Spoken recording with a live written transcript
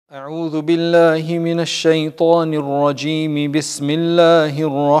أعوذ بالله من الشيطان الرجيم بسم الله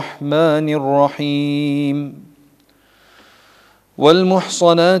الرحمن الرحيم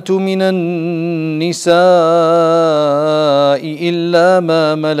والمحصنات من النساء إلا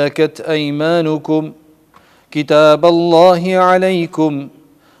ما ملكت أيمانكم كتاب الله عليكم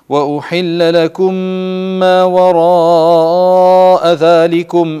وأحل لكم ما وراء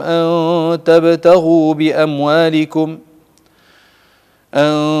ذلكم أن تبتغوا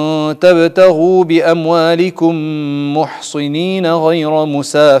بأموالكم محصنين غير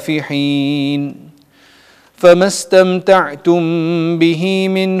مسافحين فما استمتعتم به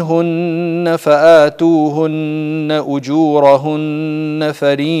منهن فآتوهن أجورهن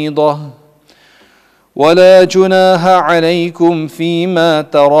فريضة ولا جناح عليكم فيما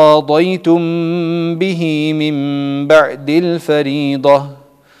تراضيتم به من بعد الفريضة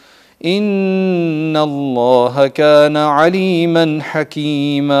إن الله كان عليما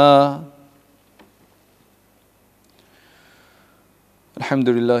حكيما. الحمد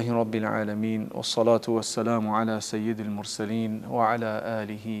لله رب العالمين والصلاة والسلام على سيد المرسلين وعلى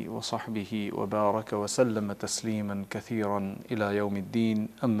آله وصحبه وبارك وسلم تسليما كثيرا إلى يوم الدين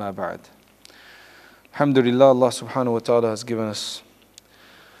أما بعد. Alhamdulillah, Allah subhanahu wa ta'ala has given us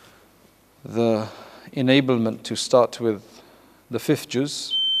the enablement to start with the fifth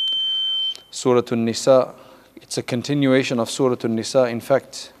juz, Surah An-Nisa. It's a continuation of Surah An-Nisa. In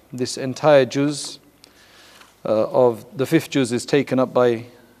fact, this entire juz of the fifth juz is taken up by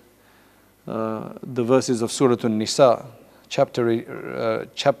the verses of Surah An-Nisa,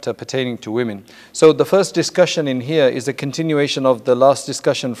 chapter pertaining to women. So the first discussion in here is a continuation of the last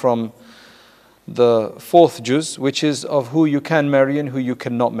discussion from the fourth juz, which is of who you can marry and who you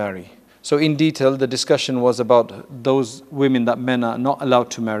cannot marry. So in detail, the discussion was about those women that men are not allowed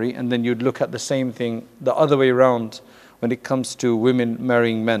to marry, and then you'd look at the same thing the other way around when it comes to women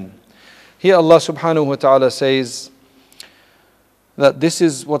marrying men. Here Allah subhanahu wa ta'ala says that this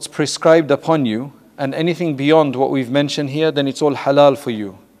is what's prescribed upon you, and anything beyond what we've mentioned here, then it's all halal for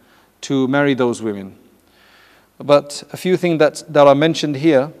you to marry those women. But a few things that are mentioned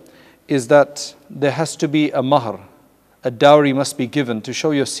here is that there has to be a mahr, a dowry must be given to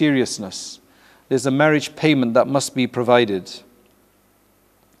show your seriousness. There's a marriage payment that must be provided.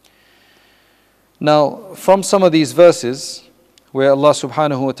 Now, from some of these verses where Allah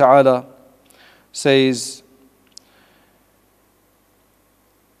subhanahu wa ta'ala says,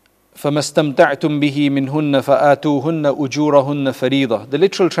 فَمَا اسْتَمْتَعْتُمْ بِهِ مِنْهُنَّ فَآتُوهُنَّ أُجُورَهُنَّ فَرِيضَةً. The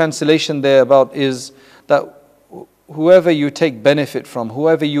literal translation there about is that whoever you take benefit from,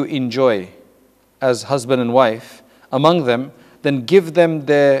 whoever you enjoy as husband and wife, among them, then give them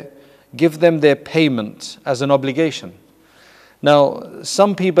their payment as an obligation. Now,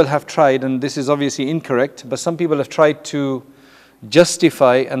 some people have tried, and this is obviously incorrect, but some people have tried to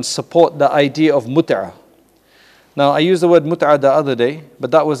justify and support the idea of mut'ah. Now, I used the word mut'ah the other day,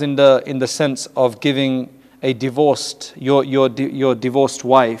 but that was in the sense of giving a divorced, your divorced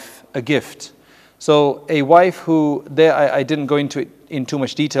wife a gift. So a wife who, there I didn't go into it in too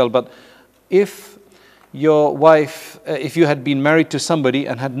much detail, but if your wife, if you had been married to somebody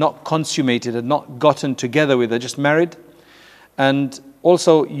and had not consummated, had not gotten together with her, just married, and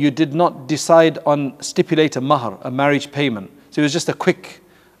also you did not decide on stipulate a mahr, a marriage payment. So it was just a quick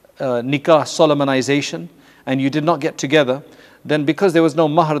nikah solemnization, and you did not get together, then because there was no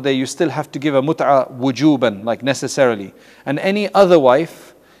mahr there, you still have to give a mut'ah wujuban, like necessarily. And any other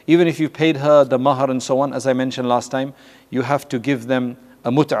wife, even if you paid her the mahr and so on, as I mentioned last time, you have to give them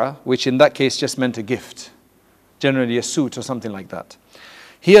a mut'ah, which in that case just meant a gift, generally a suit or something like that.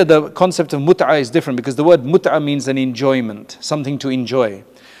 Here the concept of mut'ah is different because the word mut'ah means an enjoyment, something to enjoy.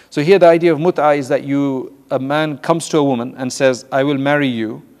 So here the idea of mut'ah is that a man comes to a woman and says, I will marry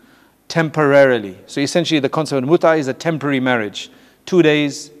you temporarily. So essentially the concept of mut'ah is a temporary marriage, 2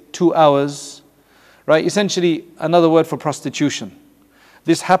 days, 2 hours, right? Essentially another word for prostitution.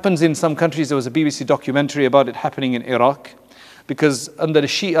 This happens in some countries. There was a BBC documentary about it happening in Iraq, because under the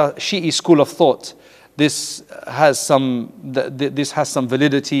Shi'i school of thought, this has some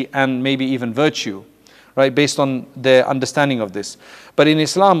validity and maybe even virtue, right, based on their understanding of this. But in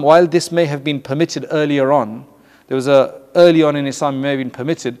Islam, while this may have been permitted earlier on, early on in Islam it may have been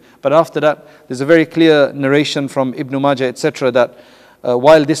permitted, but after that there's a very clear narration from Ibn Majah, etc., that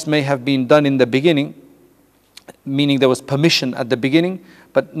while this may have been done in the beginning, meaning there was permission at the beginning,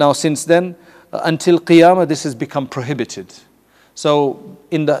 but now since then, until Qiyamah, this has become prohibited. So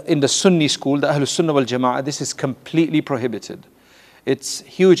in the Sunni school, the Ahlul Sunnah wal Jama'ah, this is completely prohibited. It's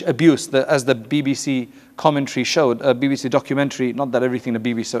huge abuse, as the BBC commentary showed, a BBC documentary, not that everything the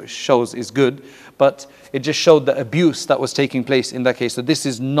BBC shows is good, but it just showed the abuse that was taking place in that case. So this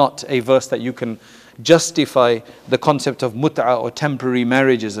is not a verse that you can justify the concept of mut'a or temporary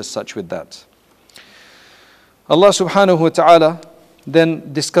marriages as such with that. Allah subhanahu wa ta'ala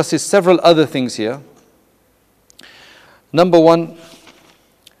then discusses several other things here. Number one,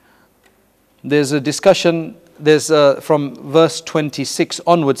 there's a discussion, from verse 26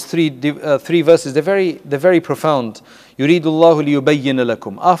 onwards, three verses, they're very profound. يُرِيدُ اللَّهُ لِيُبَيِّنَ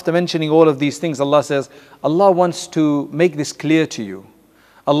لَكُمْ. After mentioning all of these things, Allah says, Allah wants to make this clear to you.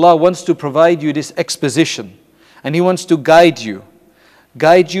 Allah wants to provide you this exposition, and He wants to guide you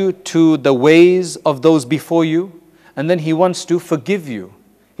to the ways of those before you, and then He wants to forgive you.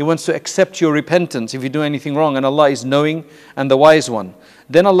 He wants to accept your repentance if you do anything wrong, and Allah is knowing and the wise one.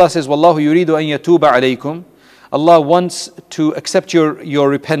 Then Allah says, وَاللَّهُ يُرِيدُ أَن يَتُوبَ عَلَيْكُمْ. Allah wants to accept your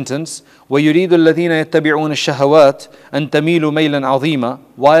repentance. وَيُرِيدُ الَّذِينَ يَتَّبِعُونَ الشَّهَوَاتِ أَن تَمِيلُوا مَيْلًا عَظِيمًا.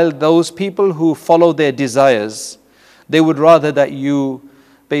 While those people who follow their desires, they would rather that you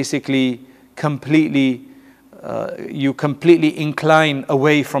basically completely incline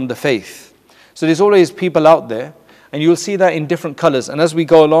away from the faith. So there's always people out there, and you'll see that in different colors. And as we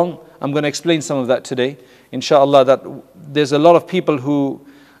go along, I'm going to explain some of that today, inshallah, that there's a lot of people who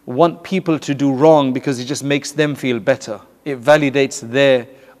want people to do wrong because it just makes them feel better. It validates their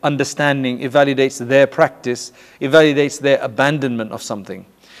understanding, it validates their practice, it validates their abandonment of something.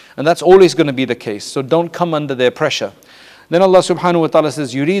 And that's always going to be the case. So don't come under their pressure. Then Allah subhanahu wa ta'ala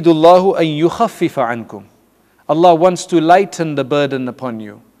says, يُرِيدُ اللَّهُ أَن يُخَفِّفَ عَنْكُمْ. Allah wants to lighten the burden upon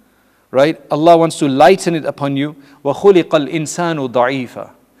you. Right? Allah wants to lighten it upon you. وَخُلِقَ الْإِنسَانُ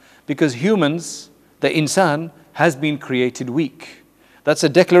ضَعِيفًا. Because humans, the insan, has been created weak. That's a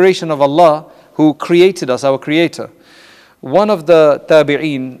declaration of Allah who created us, our creator. One of the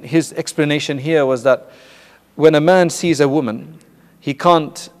tabi'een, his explanation here was that when a man sees a woman, he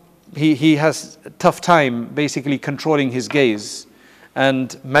has a tough time basically controlling his gaze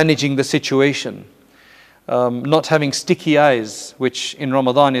and managing the situation. Not having sticky eyes, which in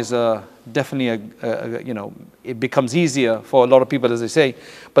Ramadan is definitely it becomes easier for a lot of people, as they say.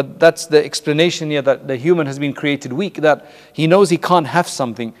 But that's the explanation here, that the human has been created weak, that he knows he can't have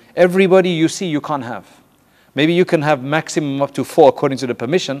something. Everybody you see, you can't have. Maybe you can have maximum up to 4 according to the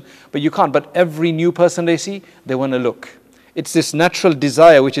permission, but you can't. But every new person they see, they want to look. It's this natural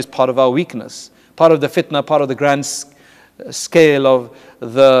desire which is part of our weakness, part of the fitna, part of the grand scale of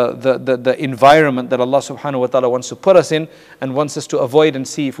the environment that Allah subhanahu wa ta'ala wants to put us in, and wants us to avoid and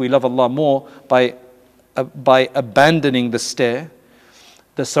see if we love Allah more by abandoning the stare,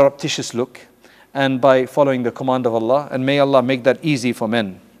 the surreptitious look, and by following the command of Allah. And may Allah make that easy for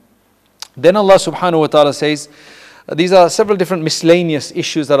men. Then Allah subhanahu wa ta'ala says, these are several different miscellaneous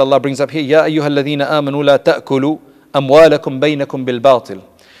issues that Allah brings up here. Ya ayyuhalladhina amanu la ta'kulu amwalakum baynakum bil batil.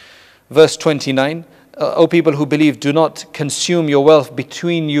 Verse 29. O people who believe, do not consume your wealth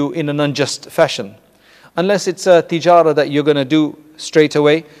between you in an unjust fashion. Unless it's a tijara that you're going to do straight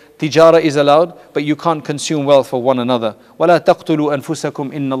away. Tijara is allowed, but you can't consume wealth for one another. وَلَا تَقْتُلُوا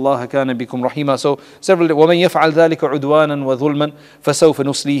أَنفُسَكُمْ إِنَّ اللَّهَ كَانَ بِكُمْ رَحِيمًا. So several, وَمَنْ يَفْعَلْ ذَلِكَ عُدْوَانًا وَظُلْمًا فَسَوْفَ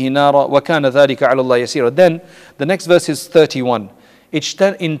نُصْلِيهِ نَارًا وَكَانَ ذَلِكَ عَلَى اللَّهِ يَسِيرًا. Then the next verse is 31.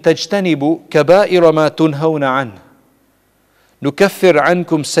 إِن تَجْتَنِبُوا كَبَائِرَ مَا تُنْهَوْنَ عَنْهُ نُكَفِّرْ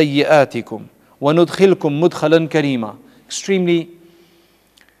عَنْكُمْ سَيِّئَاتِكُمْ وَنُدْخِلْكُمْ مُدْخَلًا كَرِيمًا. Extremely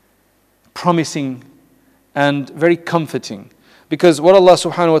promising and very comforting. Because what Allah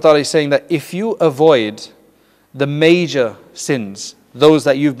subhanahu wa ta'ala is saying, that if you avoid the major sins, those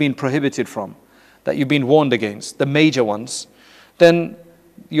that you've been prohibited from, that you've been warned against, the major ones, then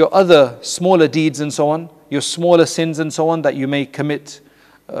your other smaller deeds and so on, your smaller sins and so on that you may commit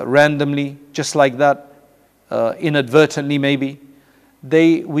randomly, just like that, inadvertently maybe,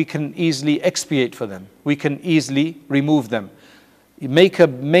 we can easily expiate for them. We can easily remove them. Make a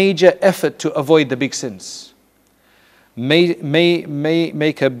major effort to avoid the big sins. Make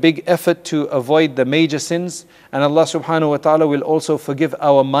a big effort to avoid the major sins, and Allah subhanahu wa ta'ala will also forgive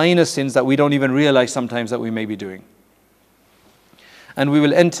our minor sins that we don't even realize sometimes that we may be doing. And we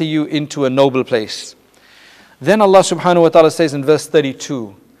will enter you into a noble place. Then Allah subhanahu wa ta'ala says in verse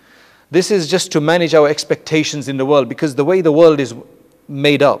 32, this is just to manage our expectations in the world, because the way the world is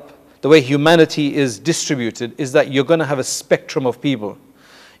made up, the way humanity is distributed, is that you're going to have a spectrum of people.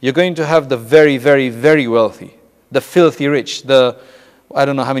 You're going to have the very, very, very wealthy, the filthy rich, I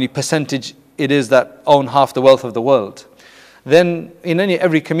don't know how many percentage it is that own half the wealth of the world. Then in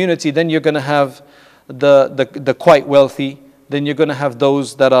every community, then you're going to have the quite wealthy, then you're going to have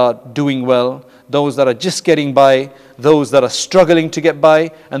those that are doing well, those that are just getting by, those that are struggling to get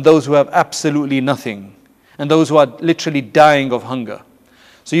by, and those who have absolutely nothing, and those who are literally dying of hunger.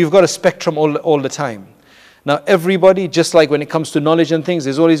 So you've got a spectrum all the time. Now everybody, just like when it comes to knowledge and things,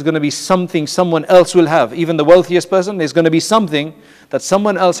 there's always going to be something someone else will have. Even the wealthiest person, there's going to be something that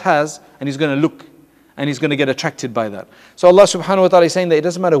someone else has, and he's going to look and he's going to get attracted by that. So Allah subhanahu wa ta'ala is saying that it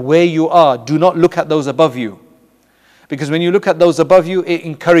doesn't matter where you are, do not look at those above you. Because when you look at those above you, it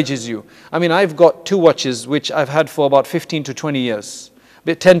encourages you. I mean, I've got 2 watches which I've had for about 15 to 20 years,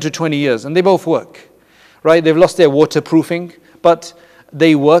 10 to 20 years, and they both work. Right? They've lost their waterproofing, but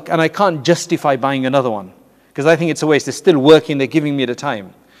they work, and I can't justify buying another one because I think it's a waste. They're still working, they're giving me the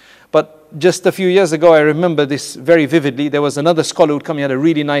time. But just a few years ago, I remember this very vividly. There was another scholar who'd come, he had a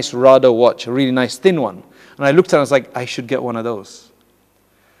really nice Rado watch, a really nice thin one. And I looked at it and I was like, I should get one of those.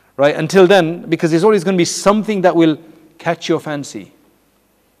 Right? Until then, because there's always going to be something that will catch your fancy.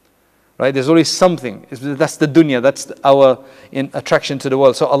 Right? There's always something. That's the dunya. That's our attraction to the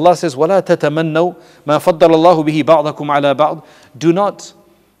world. So Allah says, وَلَا تَتَمَنَّوْا مَا فَضَّلَ اللَّهُ بِهِ بَعْضَكُمْ عَلَى بَعْضٍ. Do not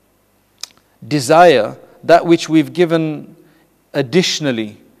desire that which we've given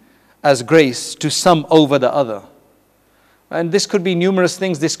additionally as grace to some over the other. And this could be numerous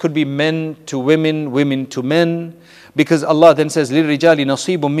things. This could be men to women, women to men. Because Allah then says, لِلْرِجَالِ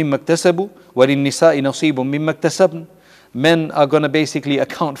نَصِيبٌ مِمَّا اكْتَسَبُوا وَلِلنِّسَاءِ نَصِيبٌ مِمَّا اكْتَسَبْنَ. Men are going to basically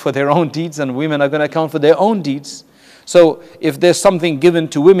account for their own deeds, and women are going to account for their own deeds. So if there's something given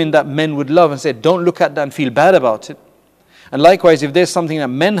to women that men would love and say, don't look at that and feel bad about it. And likewise, if there's something that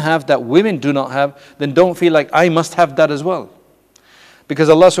men have that women do not have, then don't feel like I must have that as well. Because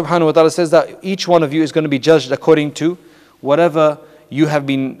Allah subhanahu wa ta'ala says that each one of you is going to be judged according to whatever you have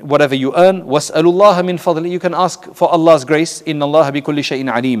been, whatever you earn. وَاسْأَلُوا اللَّهَ مِنْ فَضْلِ. You can ask for Allah's grace. إِنَّ اللَّهَ بِكُلِّ شَيْءٍ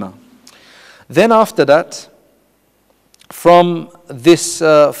عَلِيمًا. Then after that, from verse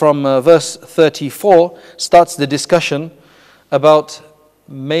 34 starts the discussion about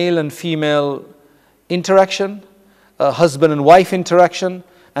male and female interaction, husband and wife interaction,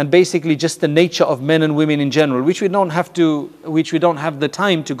 and basically just the nature of men and women in general, which we don't have the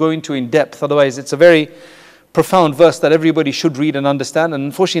time to go into in depth. Otherwise, it's a very profound verse that everybody should read and understand. And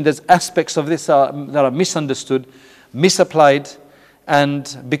unfortunately, there's aspects of this that are misunderstood, misapplied,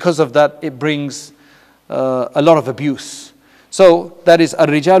 and because of that, it brings a lot of abuse. So that is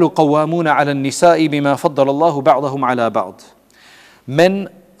الرجال قوامون على النساء بما فضل الله بعضهم على بعض. Men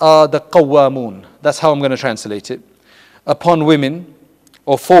are the قوامون. That's how I'm going to translate it. Upon women,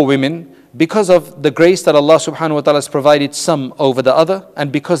 or for women, because of the grace that Allah subhanahu wa ta'ala has provided some over the other,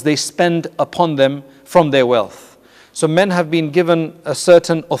 and because they spend upon them from their wealth. So men have been given a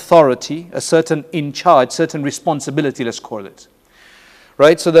certain authority, a certain in charge, certain responsibility, let's call it.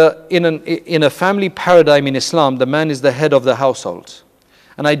 Right? So in a family paradigm in Islam, the man is the head of the household.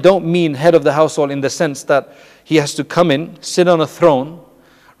 And I don't mean head of the household in the sense that he has to come in, sit on a throne,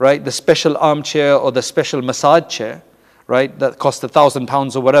 right? The special armchair or the special massage chair, right? That costs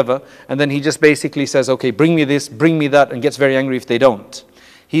 £1,000 or whatever. And then he just basically says, okay, bring me this, bring me that, and gets very angry if they don't.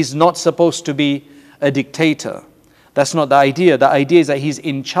 He's not supposed to be a dictator. That's not the idea. The idea is that he's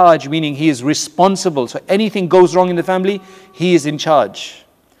in charge, meaning he is responsible. So anything goes wrong in the family, he is in charge.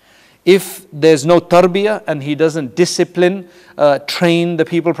 If there's no tarbiyah and he doesn't discipline, train the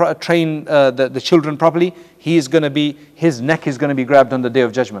people, train the children properly, his neck is going to be grabbed on the day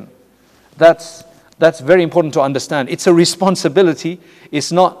of judgment. That's very important to understand. It's a responsibility.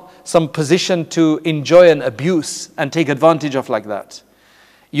 It's not some position to enjoy and abuse and take advantage of like that.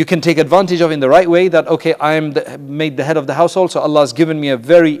 You can take advantage of in the right way that, okay, I am made the head of the household, so Allah has given me a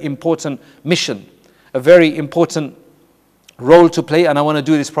very important mission, a very important role to play, and I want to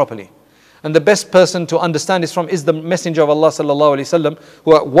do this properly. And the best person to understand this from is the Messenger of Allah sallallahu alaihi wasallam,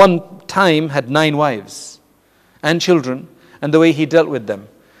 who at one time had 9 wives and children, and the way he dealt with them.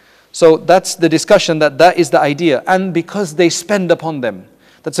 So that's the discussion, that is the idea. And because they spend upon them,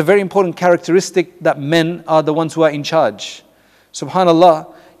 that's a very important characteristic, that men are the ones who are in charge.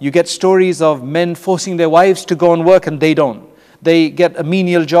 Subhanallah, you get stories of men forcing their wives to go and work and they don't. They get a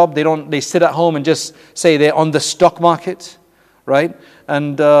menial job, they sit at home and just say they're on the stock market, right?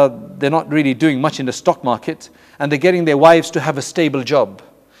 And they're not really doing much in the stock market, and they're getting their wives to have a stable job.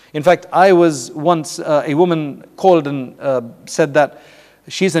 In fact, I was once, a woman called and said that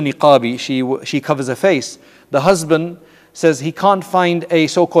she's a niqabi, she covers her face. The husband says he can't find a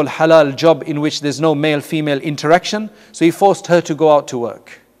so-called halal job in which there's no male-female interaction, so he forced her to go out to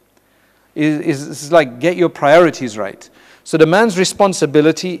work. It's like, get your priorities right. So the man's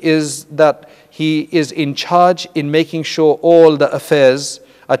responsibility is that he is in charge in making sure all the affairs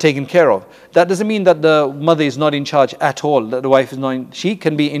are taken care of. That doesn't mean that the mother is not in charge at all, that the wife is not she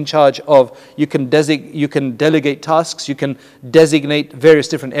can be in charge of, you can delegate tasks, you can designate various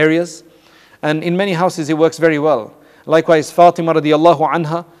different areas. And in many houses it works very well. Likewise, Fatima radiallahu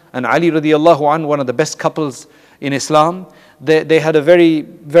anha and Ali radiallahu anhu, one of the best couples in Islam, they had a very,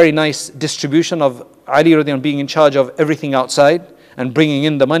 very nice distribution of Ali radiallahu anhu being in charge of everything outside and bringing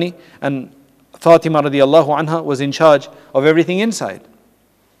in the money, and Fatima radiallahu anha was in charge of everything inside.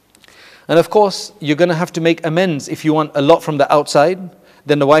 And of course, you're going to have to make amends. If you want a lot from the outside,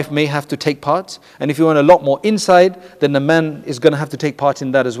 then the wife may have to take part. And if you want a lot more inside, then the man is going to have to take part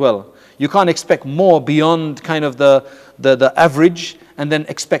in that as well. You can't expect more beyond kind of the average and then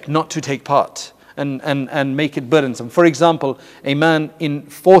expect not to take part and make it burdensome. For example, a man in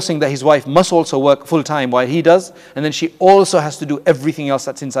forcing that his wife must also work full time while he does, and then she also has to do everything else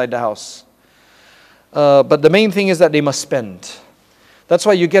that's inside the house. But the main thing is that they must spend. That's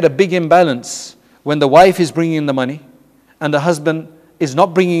why you get a big imbalance when the wife is bringing in the money and the husband is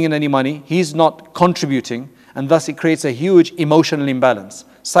not bringing in any money, he's not contributing, and thus it creates a huge emotional imbalance,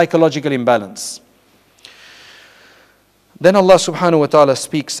 psychological imbalance. Then Allah subhanahu wa ta'ala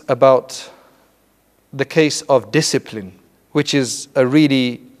speaks about the case of discipline, which is a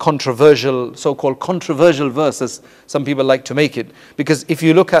really controversial, so-called controversial verse, as some people like to make it. Because if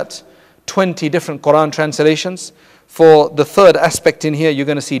you look at 20 different Qur'an translations, for the third aspect in here, you're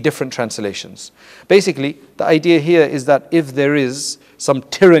going to see different translations. Basically, the idea here is that if there is some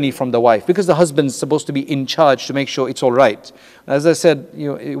tyranny from the wife, because the husband's supposed to be in charge to make sure it's all right. As I said,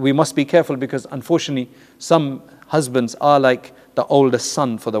 we must be careful, because unfortunately, some husbands are like the oldest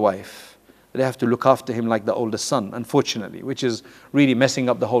son for the wife. They have to look after him like the oldest son, unfortunately, which is really messing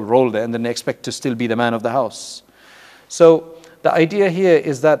up the whole role there, and then they expect to still be the man of the house. So the idea here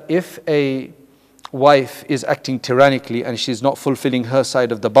is that if a wife is acting tyrannically and she's not fulfilling her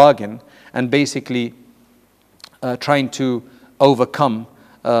side of the bargain and basically trying to overcome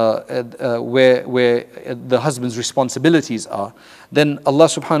where the husband's responsibilities are, then Allah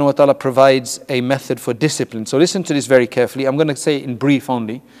subhanahu wa ta'ala provides a method for discipline. So listen to this very carefully. I'm going to say it in brief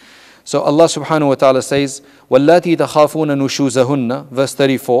only. So Allah subhanahu wa ta'ala says, وَاللَّاتِي تَخَافُونَ نُشُوزَهُنَّ, verse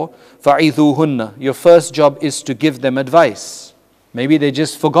 34, فَعِذُوهُنَّ. Your first job is to give them advice. Maybe they're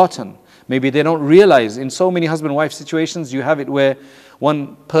just forgotten. Maybe they don't realize. In so many husband-wife situations, you have it where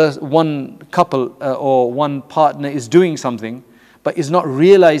one couple or one partner is doing something, but is not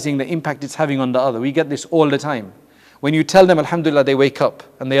realizing the impact it's having on the other. We get this all the time. When you tell them, alhamdulillah, they wake up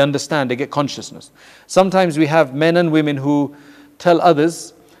and they understand, they get consciousness. Sometimes we have men and women who tell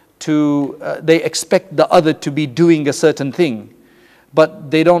others they expect the other to be doing a certain thing, but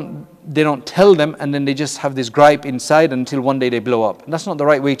they don't tell them, and then they just have this gripe inside until one day they blow up. And that's not the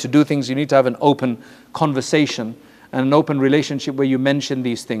right way to do things. You need to have an open conversation and an open relationship where you mention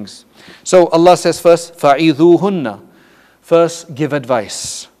these things. So Allah says first, فَعِذُوهُنَّ. First, give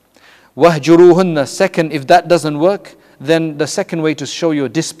advice. وَهْجُرُوهُنَّ. Second, if that doesn't work, then the second way to show your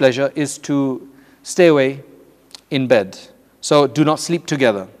displeasure is to stay away in bed. So do not sleep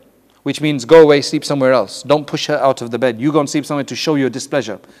together, which means go away, sleep somewhere else. Don't push her out of the bed. You go and sleep somewhere to show your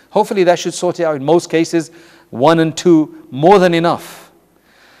displeasure. Hopefully that should sort it out. In most cases, 1 and 2, more than enough.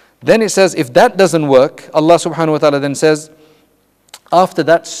 Then it says, if that doesn't work, Allah subhanahu wa ta'ala then says, after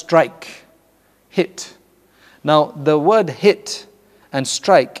that, strike, hit. Now, the word hit and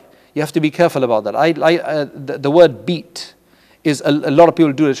strike, you have to be careful about that. The word beat is, a lot of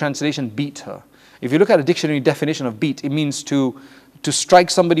people do the translation, beat her. If you look at a dictionary definition of beat, it means to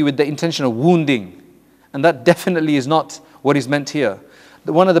strike somebody with the intention of wounding. And that definitely is not what is meant here.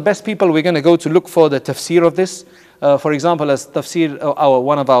 One of the best people we're going to go to look for the tafsir of this, for example, as tafsir,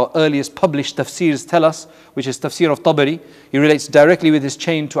 one of our earliest published tafsirs tell us, which is Tafsir of Tabari. He relates directly with his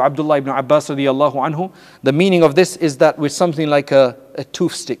chain to Abdullah ibn Abbas radiallahu anhu. The meaning of this is that with something like a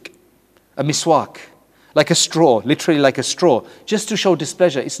tooth stick, a miswak, like a straw, literally like a straw, just to show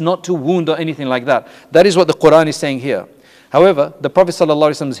displeasure. It's not to wound or anything like that. That is what the Qur'an is saying here. However, the Prophet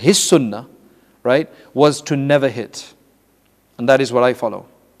ﷺ, his sunnah, right, was to never hit. And that is what I follow.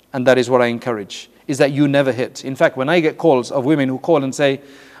 And that is what I encourage, is that you never hit. In fact, when I get calls of women who call and say,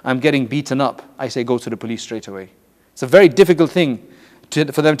 I'm getting beaten up, I say, go to the police straight away. It's a very difficult thing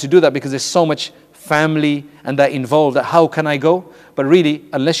for them to do that, because there's so much family and that involved, that how can I go? But really,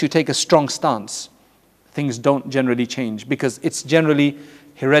 unless you take a strong stance, things don't generally change, because it's generally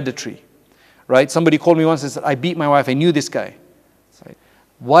hereditary. Right? Somebody called me once and said, I beat my wife, I knew this guy. Like,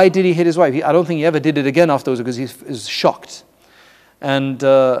 why did he hit his wife? I don't think he ever did it again afterwards, because he was shocked. And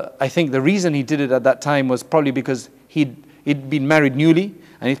I think the reason he did it at that time was probably because he'd been married newly,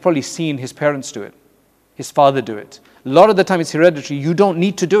 and he'd probably seen his parents do it, his father do it. A lot of the time it's hereditary. You don't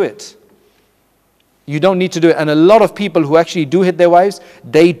need to do it. You don't need to do it. And a lot of people who actually do hit their wives,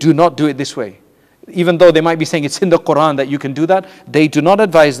 they do not do it this way. Even though they might be saying it's in the Qur'an that you can do that, they do not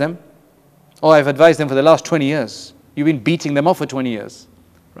advise them. Oh, I've advised them for the last 20 years. You've been beating them off for 20 years.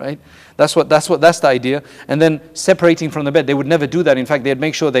 Right? That's the idea. And then separating from the bed. They would never do that. In fact, they'd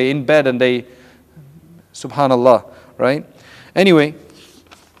make sure they're in bed and they, subhanallah, right? Anyway,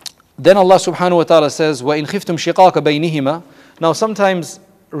 then Allah subhanahu wa ta'ala says, وَإِنْ خِفْتُمْ شِقَاقَ بَيْنِهِمَا. Now sometimes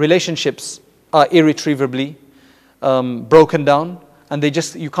relationships are irretrievably broken down and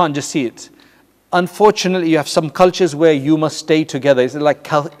you can't just see it. Unfortunately, you have some cultures where you must stay together. It's like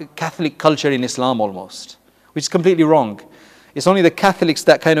Catholic culture in Islam almost, which is completely wrong. It's only the Catholics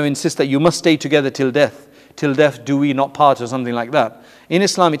that kind of insist that you must stay together till death. Till death do we not part, or something like that. In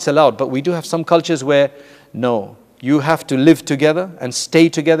Islam it's allowed, but we do have some cultures where no, you have to live together and stay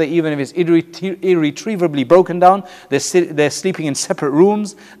together even if it's irretrievably broken down. They're sleeping in separate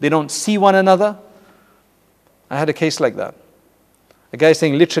rooms. They don't see one another. I had a case like that. A guy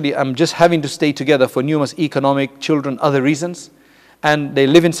saying, literally, I'm just having to stay together for numerous economic, children, other reasons. And they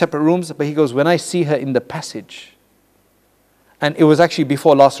live in separate rooms. But he goes, when I see her in the passage, and it was actually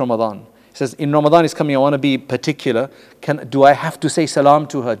before last Ramadan. He says, in Ramadan is coming, I want to be particular. Do I have to say salam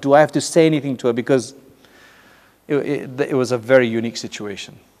to her? Do I have to say anything to her? Because it was a very unique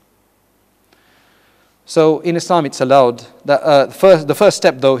situation. So in Islam it's allowed. The first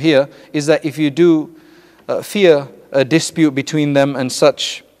step though here is that if you do fear a dispute between them and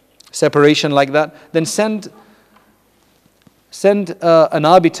such separation like that, then send an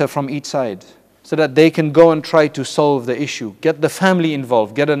arbiter from each side so that they can go and try to solve the issue. Get the family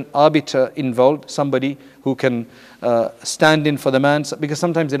involved, get an arbiter involved, somebody who can stand in for the man, because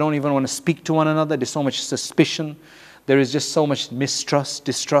sometimes they don't even want to speak to one another. There's so much suspicion. There is just so much mistrust,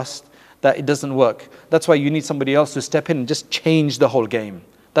 distrust, that it doesn't work. That's why you need somebody else to step in and just change the whole game.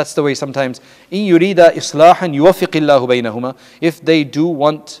 That's the way sometimes. إِن يُرِيدَ إِصْلَاحًا يُوَفِّقِ اللَّهُ بَيْنَهُمَا. If they do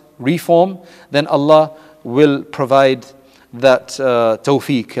want reform, then Allah will provide that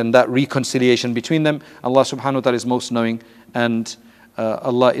tawfiq and that reconciliation between them. Allah subhanahu wa ta'ala is most knowing, and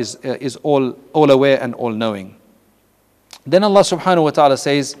Allah is all aware and all knowing. Then Allah subhanahu wa ta'ala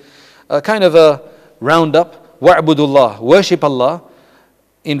says, kind of a roundup, wa'budullah, worship Allah.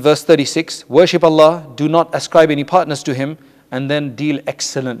 In verse 36, worship Allah, do not ascribe any partners to Him, and then deal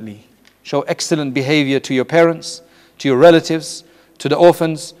excellently. Show excellent behavior to your parents, to your relatives, to the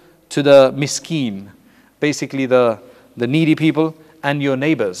orphans, to the miskeen, basically the needy people, and your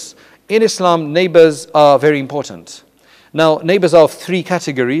neighbors. In Islam, neighbors are very important. Now, neighbors are of three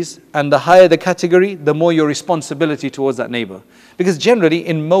categories, and the higher the category, the more your responsibility towards that neighbor. Because generally,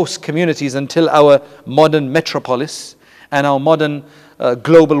 in most communities, until our modern metropolis and our modern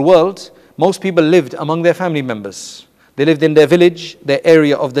global world, most people lived among their family members. They lived in their village, their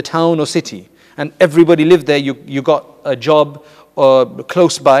area of the town or city, and everybody lived there. You got a job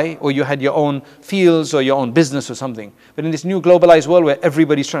close by, or you had your own fields or your own business or something. But in this new globalized world where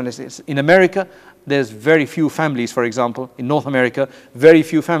everybody's trying to say, in America, there's very few families, for example, in North America, very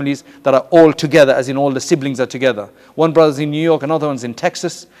few families that are all together, as in all the siblings are together. One brother's in New York, another one's in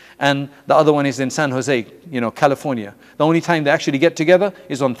Texas, and the other one is in San Jose, California. The only time they actually get together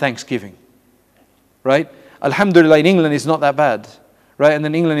is on Thanksgiving, right? Alhamdulillah, in England it's not that bad, right? And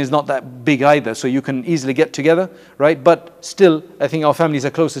then England is not that big either, so you can easily get together, right? But still, I think our families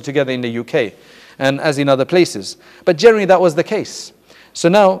are closer together in the UK, and as in other places. But generally that was the case. So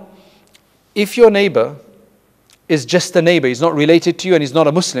now, if your neighbor is just a neighbor, he's not related to you and he's not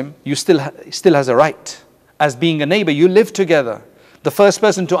a Muslim, you still has a right. As being a neighbor, you live together. The first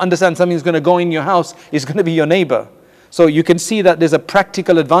person to understand something is going to go in your house is going to be your neighbor. So you can see that there's a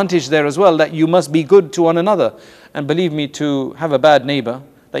practical advantage there as well, that you must be good to one another. And believe me, to have a bad neighbor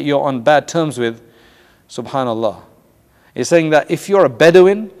that you're on bad terms with, subhanallah. It's saying that if you're a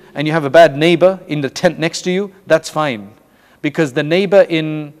Bedouin and you have a bad neighbor in the tent next to you, that's fine. Because the neighbor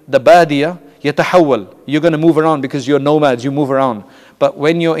in the Badia, yatahawwal, you're going to move around because you're nomads, you move around. But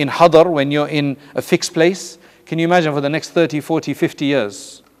when you're in Hadar, when you're in a fixed place, can you imagine for the next 30, 40, 50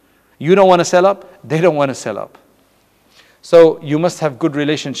 years? You don't want to sell up, they don't want to sell up. So you must have good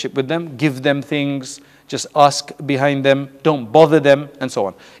relationship with them, give them things, just ask behind them, don't bother them, and so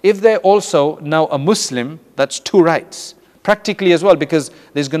on. If they're also now a Muslim, that's two rights. Practically as well, because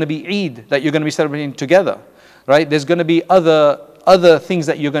there's going to be Eid that you're going to be celebrating together, right? There's going to be other things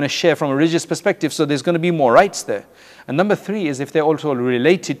that you're going to share from a religious perspective, so there's going to be more rights there. And number three is if they're also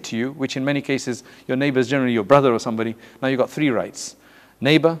related to you, which in many cases your neighbor is generally your brother or somebody, now you've got three rights: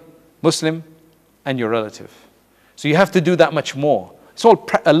 neighbor, Muslim, and your relative. So you have to do that much more. It's all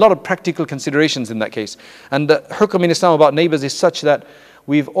a lot of practical considerations in that case. And the hukm in Islam about neighbors is such that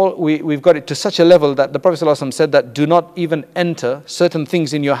we've got it to such a level that the Prophet ﷺ said that do not even enter certain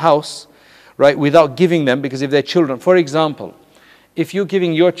things in your house, right, without giving them, because if they're children, for example, if you're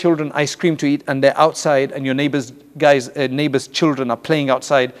giving your children ice cream to eat and they're outside and your neighbor's children are playing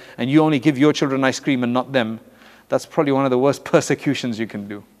outside and you only give your children ice cream and not them, that's probably one of the worst persecutions you can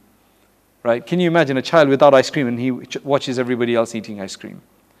do. Right? Can you imagine a child without ice cream and he watches everybody else eating ice cream?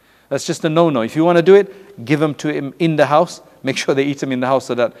 That's just a no-no. If you want to do it, give them to him in the house. Make sure they eat them in the house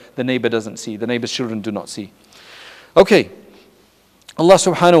so that the neighbor doesn't see. The neighbor's children do not see. Okay. Allah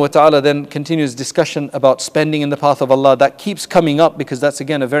subhanahu wa ta'ala then continues discussion about spending in the path of Allah. That keeps coming up because that's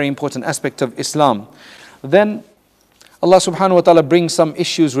again a very important aspect of Islam. Then Allah subhanahu wa ta'ala brings some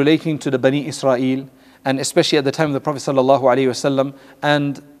issues relating to the Bani Israel, and especially at the time of the Prophet sallallahu alaihi wasallam,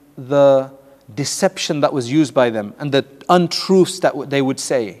 and the deception that was used by them and the untruths that they would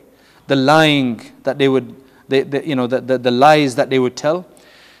say, the lying that they would, the lies that they would tell,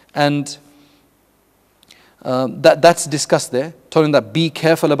 and that's discussed there, telling that be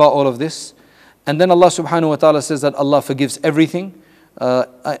careful about all of this. And then Allah subhanahu wa ta'ala says that Allah forgives everything. إِنَّ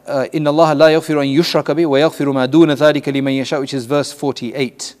اللَّهَ لَا يَغْفِرُ أَن يُشْرَكَ بِهِ وَيَغْفِرُ مَا دُونَ ذَلِكَ لِمَن يَشَاءُ, which is verse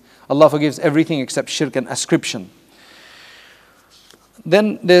 48. Allah forgives everything except shirk and ascription.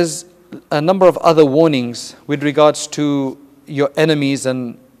 Then there's a number of other warnings with regards to your enemies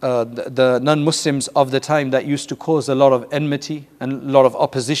and the non-Muslims of the time that used to cause a lot of enmity and a lot of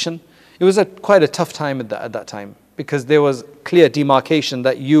opposition. It was quite a tough time at that time because there was clear demarcation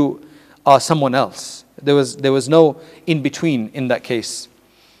that you are someone else. There was no in-between in that case.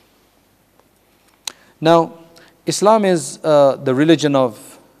 Now, Islam is the religion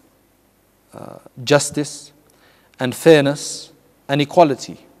of justice and fairness and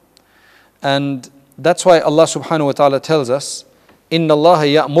equality. And that's why Allah subhanahu wa ta'ala tells us, إِنَّ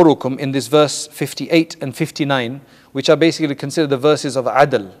اللَّهَ يَأْمُرُكُمْ, in this verse 58 and 59, which are basically considered the verses of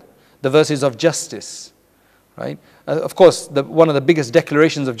adl, the verses of justice. Right? Of course, one of the biggest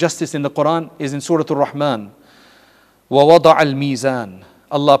declarations of justice in the Qur'an is in Surah Ar-Rahman. وَوَضَعَ الْمِيزَانِ,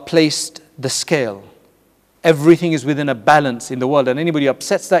 Allah placed the scale. Everything is within a balance in the world, and anybody who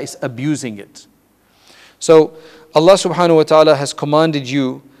upsets that is abusing it. So Allah subhanahu wa ta'ala has commanded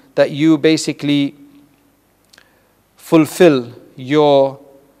you that you basically fulfill your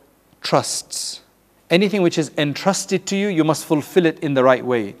trusts. Anything which is entrusted to you, you must fulfill it in the right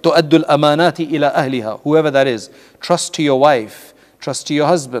way. تُؤَدُّ الْأَمَانَاتِ إِلَىٰ أَهْلِهَا, whoever that is. Trust to your wife, trust to your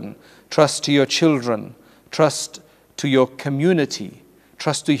husband, trust to your children, trust to your community,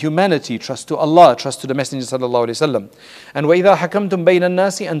 trust to humanity, trust to Allah, trust to the Messenger sallallahu alaihi wasallam. And وَإِذَا حَكَمْتُمْ بَيْنَ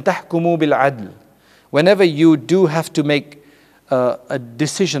النَّاسِ أَن تَحْكُمُوا بِالْعَدْلِ, whenever you do have to make a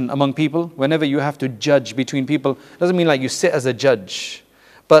decision among people, whenever you have to judge between people, doesn't mean like you sit as a judge,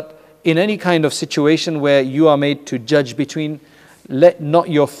 but in any kind of situation where you are made to judge between, let not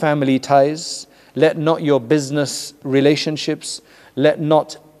your family ties, let not your business relationships, let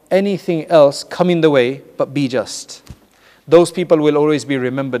not anything else come in the way, but be just. Those people will always be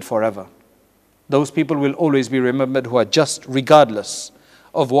remembered forever. Those people will always be remembered who are just regardless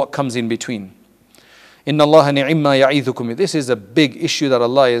of what comes in between. Inna Allah ni'imma ya'idhukum. This is a big issue that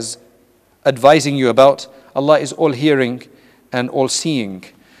Allah is advising you about. Allah is all hearing and all seeing.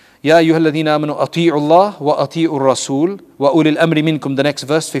 Ya ayyuhalladhina amanu ati'u Allah wa ati'u Rasul wa ulil amri minkum. The next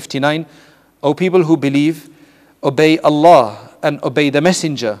verse, 59. O people who believe, obey Allah and obey the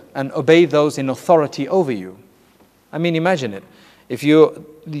Messenger and obey those in authority over you. I mean, imagine it. If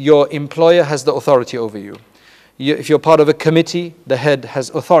your employer has the authority over you, if you're part of a committee, the head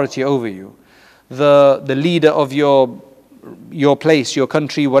has authority over you. The leader of your place, your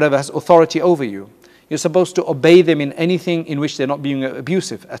country, whatever, has authority over you. You're supposed to obey them in anything in which they're not being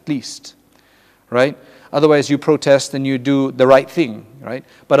abusive, at least. Right? Otherwise you protest and you do the right thing. Right?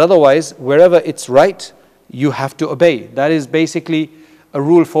 But otherwise, wherever it's right, you have to obey. That is basically a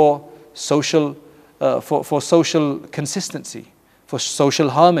rule for social consistency, for social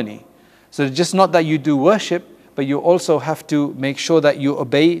harmony. So it's just not that you do worship, but you also have to make sure that you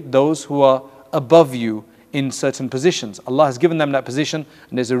obey those who are above you in certain positions. Allah has given them that position,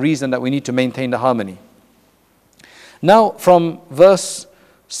 and there's a reason that we need to maintain the harmony. Now, from verse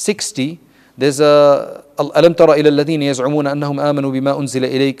 60, there's a أَلَمْ تَرَ إِلَى الَّذِينَ يَزْعُمُونَ أَنَّهُمْ آمَنُوا بِمَا أُنزِلَ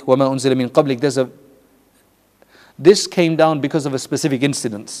إِلَيْكَ وَمَا أُنزِلَ مِن قَبْلِكَ. This came down because of a specific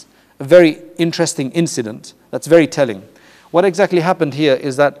incident, a very interesting incident that's very telling. What exactly happened here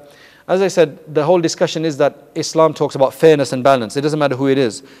is that, as I said, the whole discussion is that Islam talks about fairness and balance. It doesn't matter who it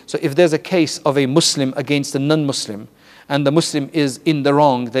is. So if there's a case of a Muslim against a non-Muslim, and the Muslim is in the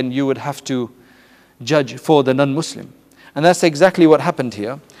wrong, then you would have to judge for the non-Muslim. And that's exactly what happened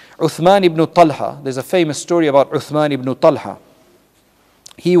here. Uthman ibn Talha, there's a famous story about Uthman ibn Talha.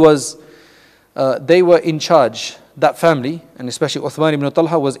 They were in charge, that family, and especially Uthman ibn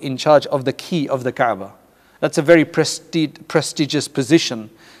Talha was in charge of the key of the Kaaba. That's a very prestigious position.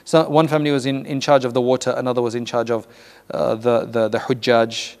 So one family was in charge of the water, another was in charge of the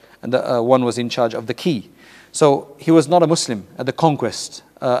Hujjaj, and one was in charge of the key. So he was not a Muslim at the conquest,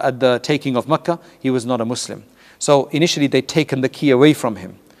 at the taking of Mecca, he was not a Muslim. So initially they'd taken the key away from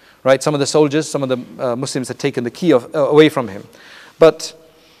him. Right? Some of the soldiers, some of the Muslims had taken the key away from him. But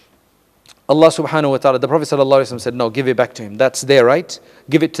Allah subhanahu wa ta'ala, the Prophet sallallahu alaihi wasallam said, no, give it back to him. That's their right.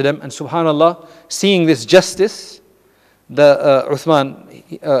 Give it to them. And subhanallah, seeing this justice, the Uthman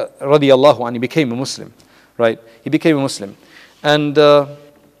radiyallahu anhu became a Muslim. Right? He became a Muslim. And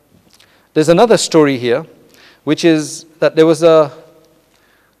there's another story here, which is that there was a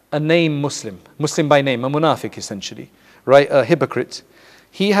name Muslim by name, a munafiq essentially, right? A hypocrite.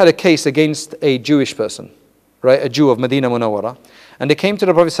 He had a case against a Jewish person, right? A Jew of Medina Munawwara. And they came to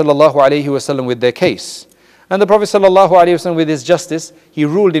the Prophet sallallahu alaihi wasallam with their case. And the Prophet sallallahu alaihi wasallam, with his justice, he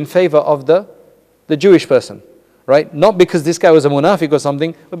ruled in favor of the Jewish person, right? Not because this guy was a munafiq or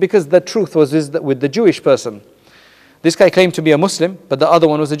something, but because the truth was with the Jewish person. This guy claimed to be a Muslim, but the other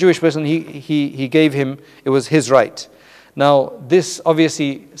one was a Jewish person. He gave him, it was his right. Now, this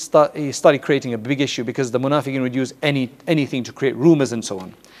obviously he started creating a big issue because the munafiqin would use anything to create rumors and so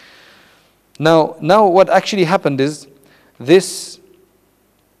on. Now what actually happened is this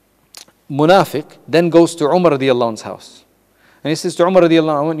munafiq then goes to Umar radiallahu anhu's house. And he says to Umar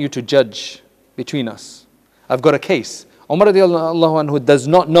radiallahu anhu, I want you to judge between us. I've got a case. Umar radiallahu anhu does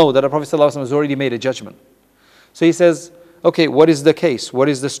not know that the Prophet sallallahu alaihi wasallam has already made a judgment. So he says, okay, what is the case? What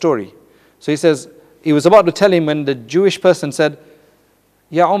is the story? So he says, he was about to tell him when the Jewish person said,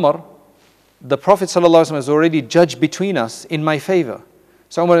 Ya Umar, the Prophet ﷺ has already judged between us in my favor.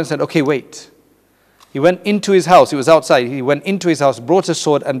 So Umar said, okay, wait. He went into his house, he was outside, he went into his house, brought a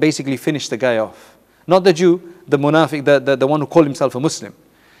sword and basically finished the guy off. Not the Jew, the munafiq, the one who called himself a Muslim.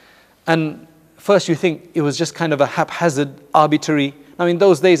 And first you think it was just kind of a haphazard, arbitrary. I mean,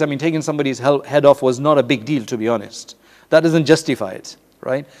 those days, taking somebody's head off was not a big deal, to be honest. That doesn't justify it.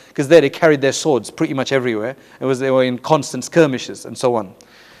 Right? Because there they carried their swords pretty much everywhere. They were in constant skirmishes and so on.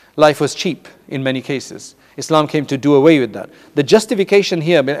 Life was cheap in many cases. Islam came to do away with that. The justification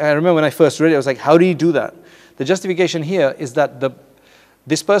here, I remember when I first read it, I was like, how do you do that? The justification here is that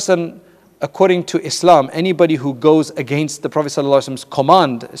this person, according to Islam, anybody who goes against the Prophet ﷺ's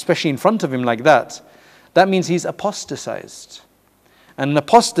command, especially in front of him like that means he's apostatized. And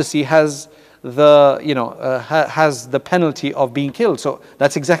apostasy has the penalty of being killed. So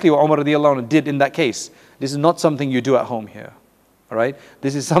that's exactly what Umar radiallahu anhu did in that case. This is not something you do at home here. All right?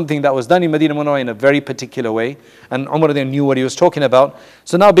 This is something that was done in Medina Munawwara in a very particular way. And Umar radiallahu anhu knew what he was talking about.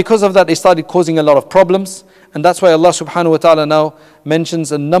 So now because of that, they started causing a lot of problems. And that's why Allah subhanahu wa ta'ala now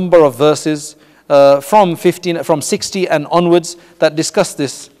mentions a number of verses from 60 and onwards that discuss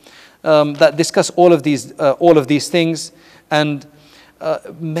this, that discuss all of these things. And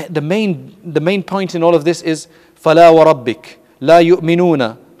the main point in all of this is فَلَا وَرَبِّكَ لَا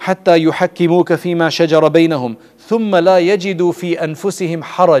يُؤْمِنُونَ حَتَّى يُحَكِّمُوكَ فِي مَا شَجَرَ بَيْنَهُمْ ثُمَّ لَا يَجِدُوا فِي أَنفُسِهِمْ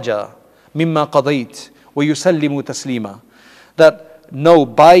حَرَجًا مِمَّا قَضَيْتَ وَيُسَلِّمُوا تَسْلِيمًا. That no,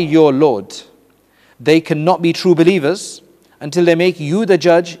 by your Lord, they cannot be true believers until they make you the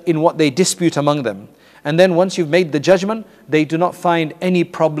judge in what they dispute among them. And then once you've made the judgment, they do not find any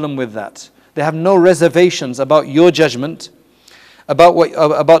problem with that. They have no reservations about your judgment,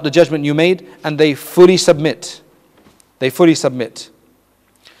 about the judgment you made, and they fully submit.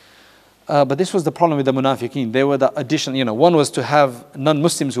 But this was the problem with the munafiqeen. They were the addition, one was to have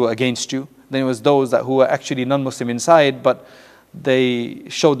non-Muslims who were against you. Then it was those who were actually non-Muslim inside, but they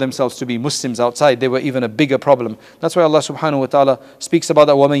showed themselves to be Muslims outside. They were even a bigger problem. That's why Allah subhanahu wa ta'ala speaks about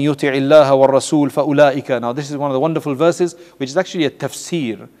that. وَمَنْ يُطِعِ اللَّهَ وَالرَّسُولَ فَأُولَٰئِكَ. Now this is one of the wonderful verses, which is actually a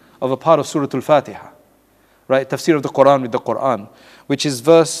tafsir of a part of Surah Al-Fatiha. Right? Tafsir of the Qur'an with the Qur'an, which is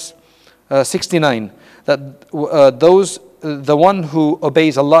verse 69. That the one who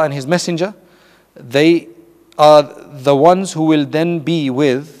obeys Allah and His Messenger, they are the ones who will then be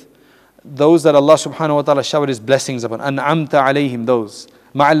with those that Allah subhanahu wa ta'ala showered His blessings upon. أَنْعَمْتَ عَلَيْهِمْ, those.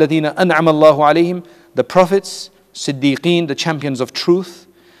 مَعَ الَّذِينَ أَنْعَمَ اللَّهُ عَلَيْهِمْ, the prophets, Siddiqeen, the champions of truth,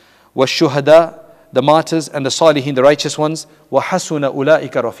 وَالشُّهَدَاء, the martyrs, and the Salihin, the righteous ones, وَحَسُنَ أُولَٰئِكَ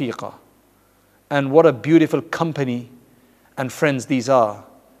رَفِيقًا. And what a beautiful company and friends these are.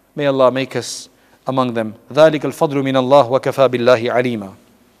 May Allah make us among them. ذَلِكَ الْفَضْلُ مِنَ اللَّهِ وَكَفَى بِاللَّهِ عَلِيمًا.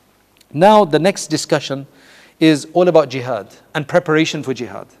 Now the next discussion is all about jihad and preparation for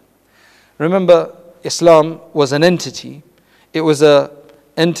jihad. Remember, Islam was an entity. It was an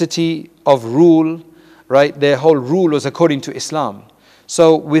entity of rule, right? Their whole rule was according to Islam.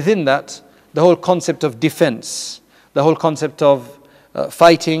 So within that, the whole concept of defense, the whole concept of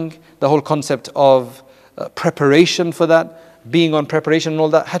fighting, the whole concept of preparation for that, being on preparation and all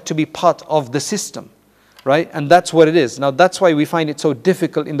that had to be part of the system, right? And that's what it is. Now that's why we find it so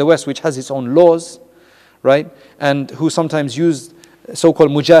difficult in the West, which has its own laws, right? And who sometimes use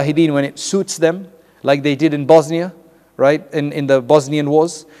so-called mujahideen when it suits them, like they did in Bosnia, right? In the Bosnian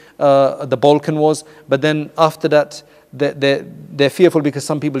wars, the Balkan wars. But then after that, they're fearful because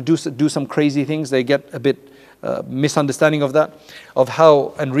some people do some crazy things. They get a bit misunderstanding of that, of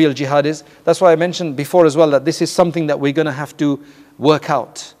how unreal jihad is. That's why I mentioned before as well that this is something that we're going to have to work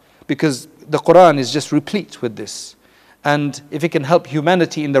out, because the Qur'an is just replete with this. And if it can help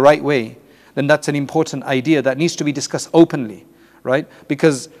humanity in the right way, then that's an important idea that needs to be discussed openly, right?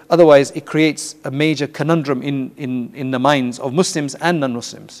 Because otherwise it creates a major conundrum in the minds of Muslims and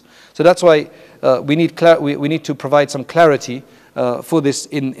non-Muslims. So that's why we need to provide some clarity for this,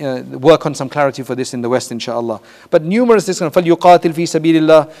 work on some clarity for this in the West, inshallah. But numerous discussions. فَلْيُقَاتِلْ فِي سَبِيلِ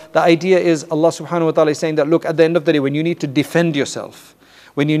اللَّهِ. The idea is Allah subhanahu wa ta'ala is saying that, look, at the end of the day, when you need to defend yourself,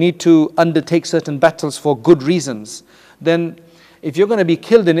 when you need to undertake certain battles for good reasons, then if you're going to be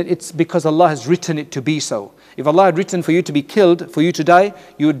killed in it, it's because Allah has written it to be so. If Allah had written for you to be killed, for you to die,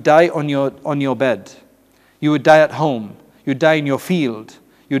 you would die on your bed. You would die at home. You would die in your field.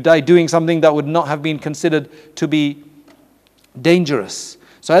 You would die doing something that would not have been considered to be dangerous.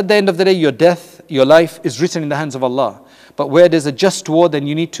 So at the end of the day, your death, your life is written in the hands of Allah. But where there's a just war, then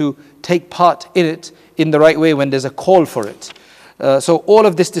you need to take part in it in the right way when there's a call for it. So all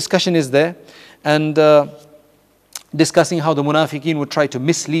of this discussion is there, and discussing how the munafiqeen would try to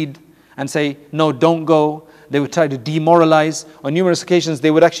mislead and say, no, don't go. They would try to demoralize. On numerous occasions,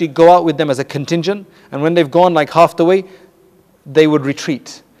 they would actually go out with them as a contingent, and when they've gone like half the way, they would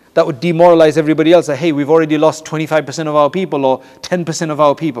retreat. That would demoralize everybody else. That, hey, we've already lost 25% of our people or 10% of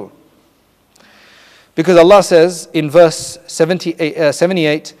our people. Because Allah says in verse 78,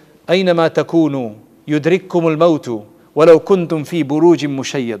 أَيْنَمَا تَكُونُوا يُدْرِككُمُ الْمَوْتُ وَلَوْ كُنْتُمْ فِي بُرُوجٍ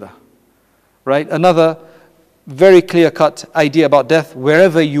مُشَيَّدَةٍ. Right? Another very clear-cut idea about death.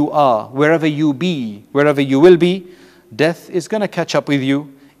 Wherever you are, wherever you be, wherever you will be, death is going to catch up with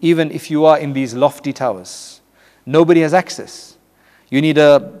you, even if you are in these lofty towers. Nobody has access. You need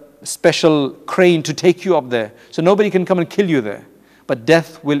a special crane to take you up there. So nobody can come and kill you there. But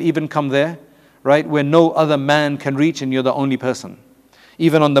death will even come there, right, where no other man can reach and you're the only person.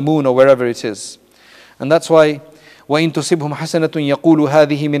 Even on the moon or wherever it is. And that's why وَإِن تُصِبْهُمْ حَسَنَةٌ يَقُولُ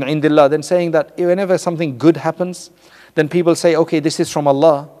هَذِهِ مِنْ عِنْدِ اللَّهِ. Then saying that whenever something good happens, then people say, okay, this is from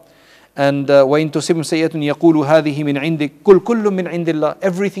Allah. And وَإِن تُصِبْهُمْ سَيِّئَةٌ يَقُولُ هَذِهِ مِنْ عِنْدِكَ قُلْ كُلٌّ مِنْ عِنْدِ اللَّهِ.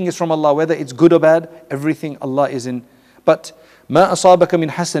 Everything is from Allah, whether it's good or bad, everything Allah is in. But مَا أَصَابَكَ مِنْ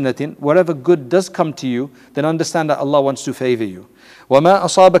حَسَنَةٍ, whatever good does come to you, then understand that Allah wants to favor you. وَمَا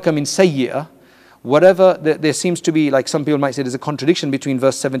أَصَابَكَ مِنْ سَيِّئَةٍ, whatever, there seems to be, like some people might say, there's a contradiction between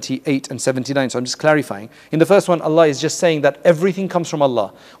verse 78 and 79, so I'm just clarifying. In the first one, Allah is just saying that everything comes from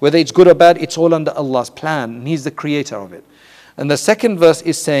Allah. Whether it's good or bad, it's all under Allah's plan, and He's the creator of it. And the second verse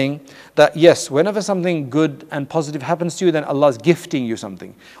is saying that yes, whenever something good and positive happens to you, then Allah is gifting you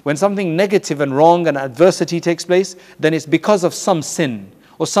something. When something negative and wrong and adversity takes place, then it's because of some sin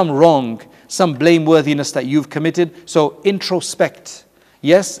or some wrong, some blameworthiness that you've committed. So introspect.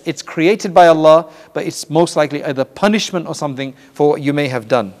 Yes, it's created by Allah, but it's most likely either punishment or something for what you may have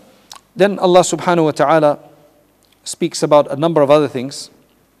done. Then Allah subhanahu wa ta'ala speaks about a number of other things,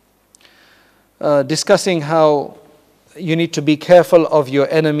 discussing how you need to be careful of your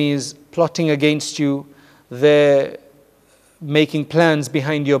enemies plotting against you, they're making plans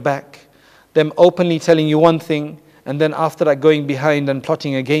behind your back, them openly telling you one thing, and then after that going behind and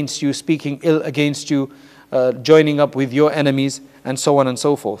plotting against you, speaking ill against you, joining up with your enemies, and so on and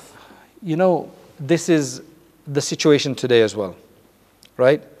so forth. You know, this is the situation today as well,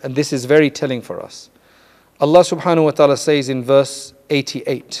 right? And this is very telling for us. Allah subhanahu wa ta'ala says in verse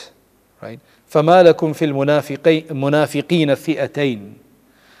 88, right? فَمَا لَكُمْ فِي الْمُنَافِقِينَ فِئَتَيْنِ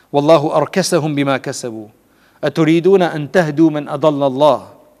وَاللَّهُ أَرْكَسَهُمْ بِمَا كَسَبُوا أَتُرِيدُونَ أَن تَهْدُوا مَنْ أَضَلَّ اللَّهِ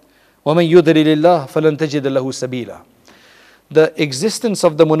وَمَنْ يُضْلِلِ اللَّهِ فَلَنْ تَجِدَ لَهُ سَبِيلًا. The existence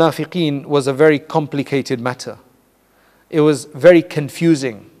of the munafiqeen was a very complicated matter. It was very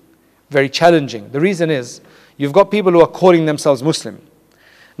confusing, very challenging. The reason is, you've got people who are calling themselves Muslim.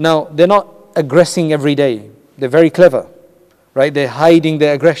 Now, they're not aggressing every day. They're very clever, right? They're hiding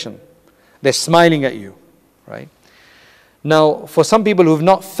their aggression. They're smiling at you, right? Now, for some people who've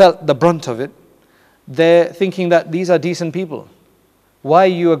not felt the brunt of it, they're thinking that these are decent people. Why are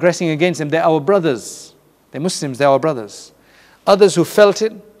you aggressing against them? They're our brothers. They're Muslims, they're our brothers. Others who felt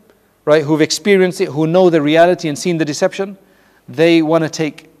it, right, who've experienced it, who know the reality and seen the deception, they want to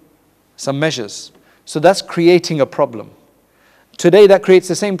take some measures. So that's creating a problem. Today that creates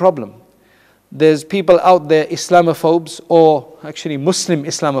the same problem. There's people out there, Islamophobes, or actually Muslim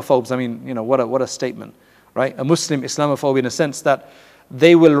Islamophobes. I mean, you know, what a statement, right? A Muslim Islamophobe in a sense that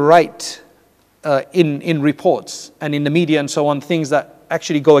they will write in reports and in the media and so on, things that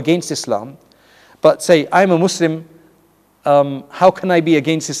actually go against Islam, but say, I'm a Muslim, how can I be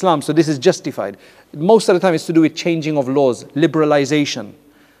against Islam? So this is justified. Most of the time it's to do with changing of laws, liberalization,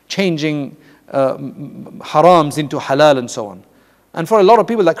 changing harams into halal and so on. And for a lot of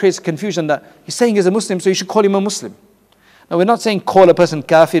people that creates confusion that he's saying he's a Muslim, so you should call him a Muslim. Now we're not saying call a person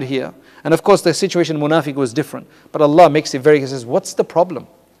kafir here. And of course the situation in Munafiq was different. But Allah makes it very clear, says, what's the problem?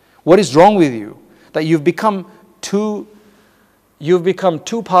 What is wrong with you? That you've become two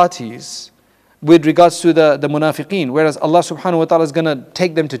parties with regards to the munafiqeen, whereas Allah subhanahu wa ta'ala is going to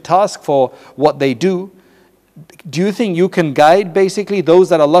take them to task for what they do. Do you think you can guide basically those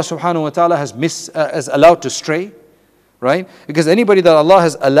that Allah subhanahu wa ta'ala has allowed to stray? Right? Because anybody that Allah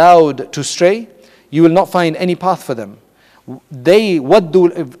has allowed to stray, you will not find any path for them.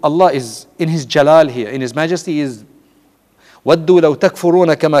 Allah is in His Jalal here, in His Majesty is وَدُّوا لَوْ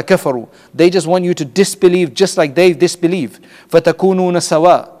تَكْفُرُونَ كَمَا كَفَرُوا. They just want you to disbelieve just like they've disbelieved. فَتَكُونُونَ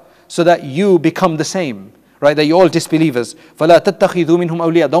سَوَاء. So that you become the same. Right? That you're all disbelievers. فَلَا تَتَّخِذُوا مِنْهُمْ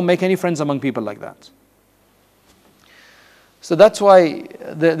أَوْلِيَاءَ. Don't make any friends among people like that. So that's why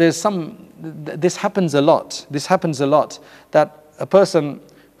this happens a lot. This happens a lot. That a person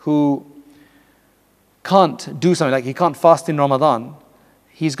who can't do something, like he can't fast in Ramadan,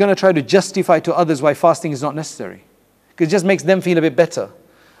 he's going to try to justify to others why fasting is not necessary. Because it just makes them feel a bit better.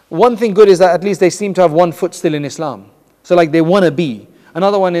 One thing good is that at least they seem to have one foot still in Islam. So like they want to be.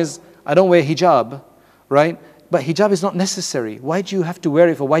 Another one is, I don't wear hijab, right? But hijab is not necessary. Why do you have to wear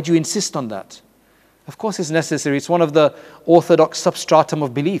it for? Why do you insist on that? Of course it's necessary. It's one of the orthodox substratum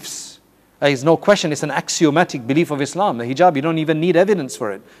of beliefs. There's no question, it's an axiomatic belief of Islam. The hijab, you don't even need evidence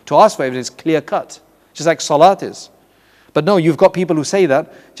for it. To ask for evidence, clear cut. Just like salat is. But no, you've got people who say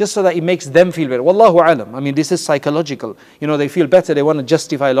that just so that it makes them feel better. Wallahu alam. I mean, this is psychological. You know, they feel better, they want to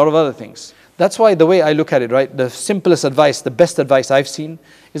justify a lot of other things. That's why the way I look at it, right, the simplest advice, the best advice I've seen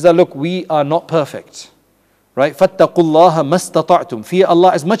is that, look, we are not perfect. Right? فَاتَّقُوا اللَّهَ مَسْتَطَعْتُمْ. Fear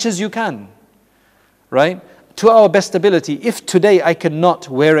Allah as much as you can. Right? To our best ability. If today I cannot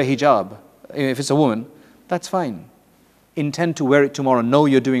wear a hijab, if it's a woman, that's fine. Intend to wear it tomorrow. Know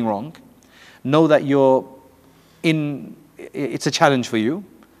you're doing wrong. Know that it's a challenge for you.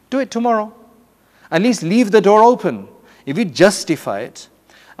 Do it tomorrow. At least leave the door open. If you justify it,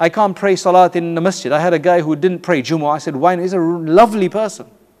 I can't pray salat in the masjid. I had a guy who didn't pray Jumu'ah. I said, why? He's a lovely person.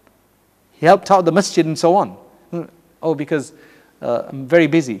 He helped out the masjid and so on. Oh, because I'm very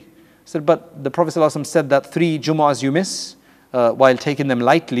busy. I said, but the Prophet ﷺ said that 3 Jumu'ahs you miss while taking them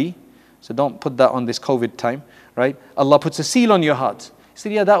lightly. So don't put that on this COVID time, right? Allah puts a seal on your heart. He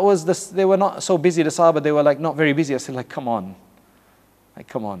said, yeah, that was they were not so busy, the Sahaba, they were like not very busy. I said, like, come on,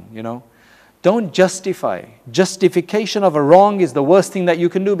 you know. Don't justify. Justification of a wrong is the worst thing that you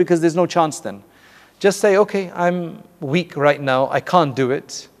can do because there's no chance then. Just say, okay, I'm weak right now, I can't do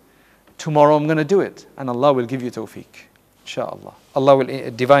it. Tomorrow I'm going to do it. And Allah will give you tawfiq, inshaAllah. Allah will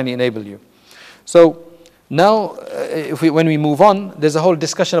divinely enable you. So now, when we move on, there's a whole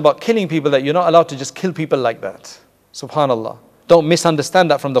discussion about killing people, that you're not allowed to just kill people like that. Subhanallah. Don't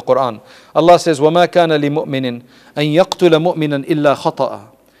misunderstand that from the Qur'an. Allah says, وَمَا كَانَ لِمُؤْمِنٍ أَن يَقْتُلَ مُؤْمِنًا إِلَّا خَطَأً.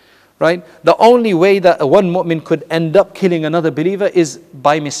 Right? The only way that one mu'min could end up killing another believer is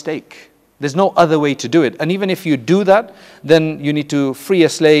by mistake. There's no other way to do it. And even if you do that, then you need to free a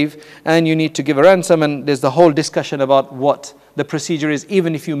slave and you need to give a ransom, and there's the whole discussion about what the procedure is,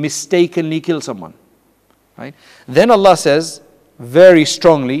 even if you mistakenly kill someone. Right? Then Allah says very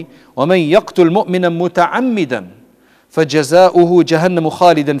strongly, وَمَن يَقْتُلْ مُؤْمِنًا مُتَعَمِّدًا فَجَزَاؤُهُ جَهَنَّمُ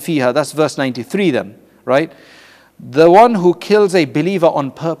خَالِدًا فِيهَا. That's verse 93 then, right? The one who kills a believer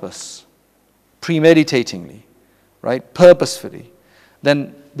on purpose, premeditatingly, right, purposefully,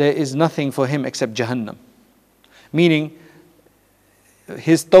 then there is nothing for him except Jahannam. Meaning,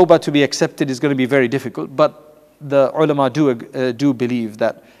 his tawbah to be accepted is going to be very difficult, but the ulama do believe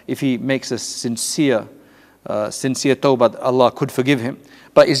that if he makes a sincere tawbah, Allah could forgive him.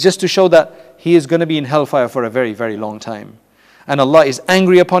 But it's just to show that he is going to be in hellfire for a very, very long time. And Allah is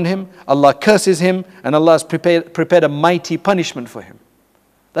angry upon him, Allah curses him, and Allah has prepared a mighty punishment for him.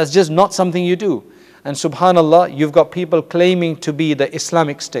 That's just not something you do. And subhanallah, you've got people claiming to be the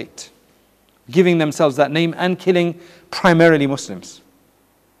Islamic State, giving themselves that name and killing primarily Muslims.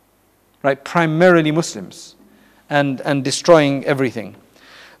 right? Primarily Muslims, and destroying everything.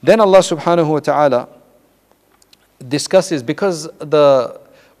 Then Allah subhanahu wa ta'ala discusses, because the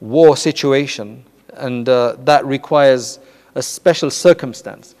war situation and that requires a special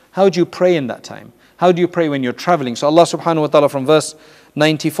circumstance. How do you pray in that time? How do you pray when you're traveling? So Allah subhanahu wa ta'ala from verse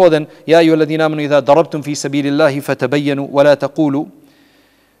 94 then, Ya ayyuhalladhina amanu idha darabtum fi sabilillahi fatabayyanu wa la taqulu.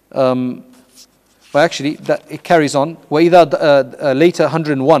 Well, actually, it carries on. وَإِذَا later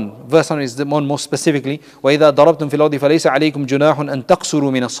 101, verse 100 is the one more specifically. وَإِذَا ضَرَبْتُمْ فِي الْأَرْضِ فَلَيْسَ عَلَيْكُمْ جُنَاحٌ أَن تَقْصُرُوا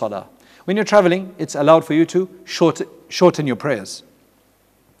مِنَ الصَّلَاةِ. When you're traveling, it's allowed for you to shorten your prayers.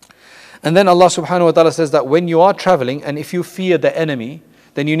 And then Allah subhanahu wa ta'ala says that when you are traveling and if you fear the enemy,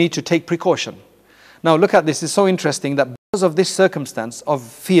 then you need to take precaution. Now look at this, it's so interesting that because of this circumstance of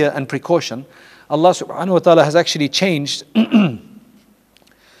fear and precaution, Allah subhanahu wa ta'ala has actually changed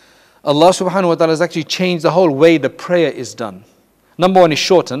Allah subhanahu wa ta'ala has actually changed the whole way the prayer is done. Number one is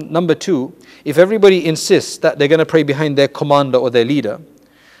shortened. Number two, if everybody insists that they're going to pray behind their commander or their leader,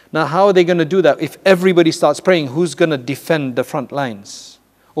 now how are they going to do that? If everybody starts praying, who's going to defend the front lines?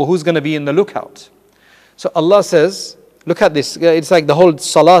 Or who's going to be in the lookout? So Allah says, look at this, it's like the whole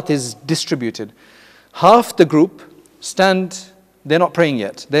salat is distributed. Half the group stand, they're not praying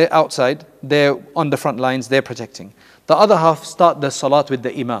yet, they're outside, they're on the front lines, they're protecting. The other half start the salat with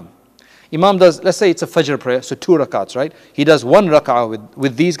the imam. Imam does, let's say it's a Fajr prayer, so 2 rakats, right? He does 1 rak'ah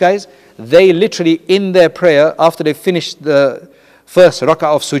with these guys. They literally, in their prayer, after they finish the first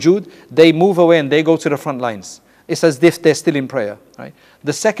rak'ah of sujood, they move away and they go to the front lines. It's as if they're still in prayer, right?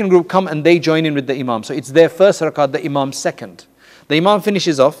 The second group come and they join in with the Imam. So it's their first rak'ah, the Imam second. The Imam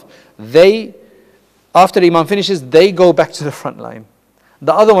finishes off. After the Imam finishes, they go back to the front line.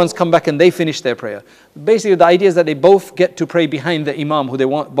 The other ones come back and they finish their prayer. Basically, the idea is that they both get to pray behind the Imam who they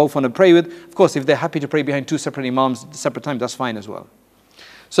both want to pray with. Of course, if they're happy to pray behind 2 separate Imams at separate times, that's fine as well.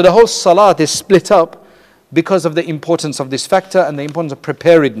 So the whole salat is split up because of the importance of this factor and the importance of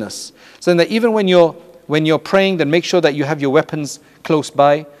preparedness. So that even when you're praying, then make sure that you have your weapons close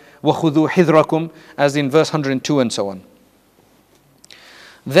by. وَخُذُوا حِذْرَكُمْ, as in verse 102 and so on.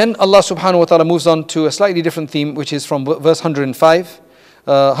 Then Allah subhanahu wa ta'ala moves on to a slightly different theme, which is from verse 105.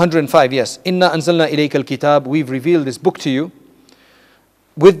 105, yes. Inna anzalna ilayka al-kitab. We've revealed this book to you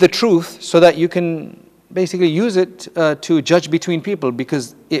with the truth so that you can basically use it to judge between people,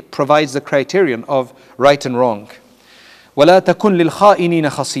 because it provides the criterion of right and wrong. وَلَا تَكُنْ لِلْخَائِنِينَ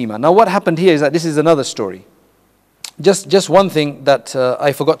خَصِيمًا. Now what happened here is that this is another story. Just one thing that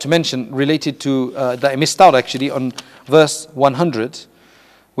I forgot to mention related to, that I missed out actually on verse 100.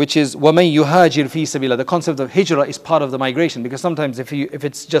 Which is وَمَنْ يُهَاجِرْ فِي سَبِيلَ. The concept of hijrah is part of the migration, because sometimes if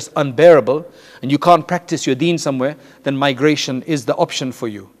it's just unbearable and you can't practice your deen somewhere, then migration is the option for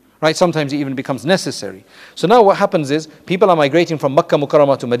you, right? Sometimes it even becomes necessary. So now what happens is people are migrating from Makkah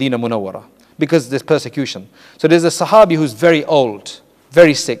Mukarramah to Medina Munawwara because there's persecution. So there's a Sahabi who's very old,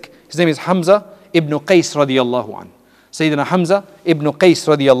 very sick. His name is Hamza ibn Qais radiyallahu an. Sayyidina Hamza ibn Qais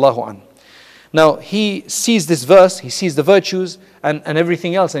radiyallahu an. Now he sees this verse, he sees the virtues and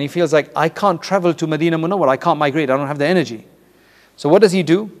everything else, and he feels like, I can't travel to Medina Munawwara, I can't migrate, I don't have the energy. So what does he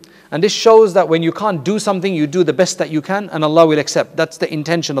do? And this shows that when you can't do something, you do the best that you can and Allah will accept. That's the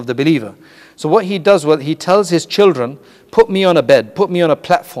intention of the believer. So what he does, he tells his children, put me on a bed, put me on a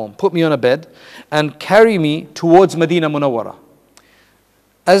platform, put me on a bed and carry me towards Medina Munawwara.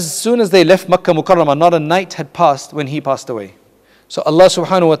 As soon as they left Makkah Mukarramah, not a night had passed when he passed away. So Allah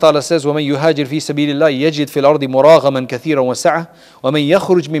subhanahu wa ta'ala says, وَمَنْ يُهَاجِرْ فِي سَبِيلِ اللَّهِ يَجِدْ فِي الْأَرْضِ مُرَاغَمًا كَثِيرًا وَسَعَةً وَمَنْ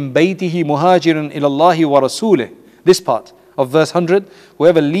يَخْرُجْ مِنْ بَيْتِهِ مُهَاجِرًا إِلَى اللَّهِ وَرَسُولِهِ. This part of verse 100,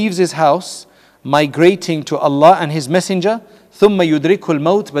 whoever leaves his house migrating to Allah and His Messenger, ثُمَّ يُدْرِكُهُ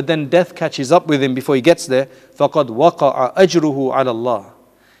الْمَوْتِ, but then death catches up with him before he gets there, فَقَدْ وَقَعَ أَجْرُهُ عَلَى اللَّهِ.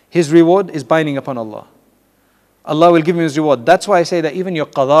 His reward is binding upon Allah. Allah will give him his reward. That's why I say that even your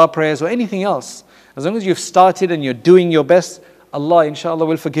qadha prayers or anything else, as long as you've started and you're doing your best, Allah inshallah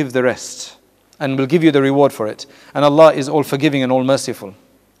will forgive the rest and will give you the reward for it. And Allah is all forgiving and all merciful.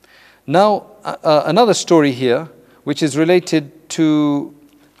 Now another story here which is related to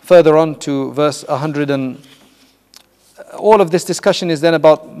further on to verse 100, and all of this discussion is then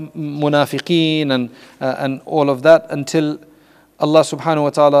about munafiqeen and all of that, until Allah subhanahu wa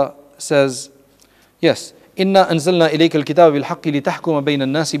ta'ala says, yes, إِنَّا أَنزَلْنَا إِلَيْكَ الْكِتَابَ بِالْحَقِّ لِتَحْكُمَ بَيْنَ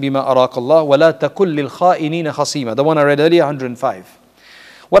النَّاسِ بِمَا أَرَاكَ اللَّهُ وَلَا تَكُنْ لِلْخَائِنِينَ خَصِيمًا. The one I read earlier, 105.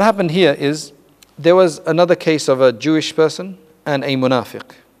 What happened here is, there was another case of a Jewish person and a munafiq,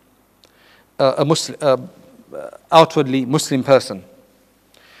 a Muslim, outwardly Muslim person.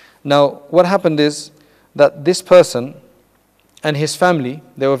 Now what happened is that this person and his family,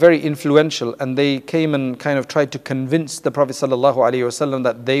 they were very influential, and they came and kind of tried to convince the Prophet ﷺ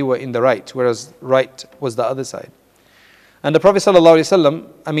that they were in the right, whereas right was the other side. And the Prophet ﷺ,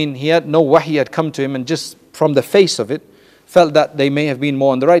 I mean, he had no wahi had come to him, and just from the face of it, felt that they may have been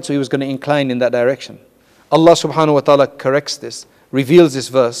more on the right, so he was going to incline in that direction. Allah subhanahu wa ta'ala corrects this, reveals this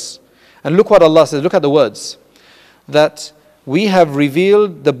verse. And look what Allah says, look at the words. That we have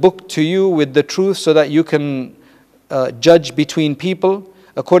revealed the book to you with the truth so that you can judge between people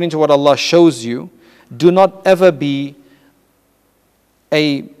according to what Allah shows you. Do not ever be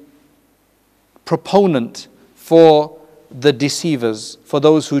a proponent for the deceivers, for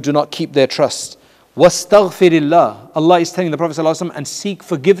those who do not keep their trust. Wastaghfirillah. Allah is telling the Prophet ﷺ, and seek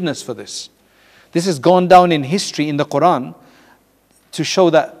forgiveness for this. This has gone down in history in the Qur'an to show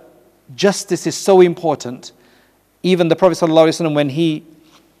that justice is so important. Even the Prophet ﷺ, when he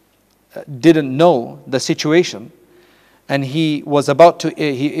didn't know the situation, and he was about to,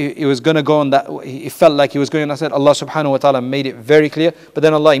 he was going to go on that, he felt like he was going, and I said, Allah subhanahu wa ta'ala made it very clear. But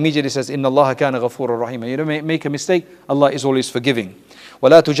then Allah immediately says, Inna Allah kana ghafurur rahim. You don't make a mistake, Allah is always forgiving.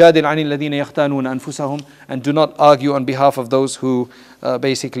 وَلَا تُجَادِلْ عَنِ الَّذِينَ يَخْتَانُونَ أَنفُسَهُم. And do not argue on behalf of those who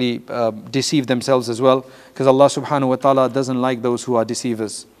basically deceive themselves as well, because Allah subhanahu wa ta'ala doesn't like those who are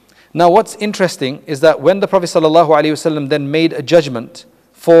deceivers. Now what's interesting is that when the Prophet sallallahu alaihi wasallam then made a judgment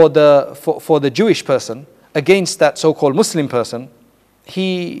for the Jewish person against that so-called Muslim person,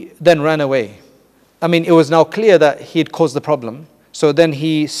 he then ran away. I mean, it was now clear that he had caused the problem, so then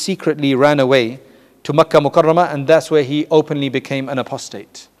he secretly ran away to Makkah Mukarramah, and that's where he openly became an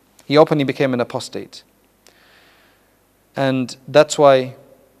apostate. He openly became an apostate. And that's why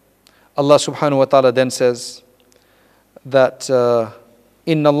Allah subhanahu wa ta'ala then says that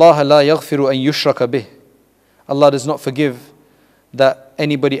Inna Allah la yaghfiru an yushraka bih. Allah does not forgive that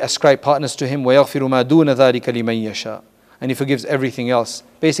anybody ascribe partners to him. وَيَغْفِرُ مَا دُونَ ذَلِكَ لِمَن يَشَاءُ. And he forgives everything else.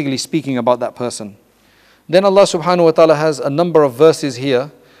 Basically speaking about that person. Then Allah subhanahu wa ta'ala has a number of verses here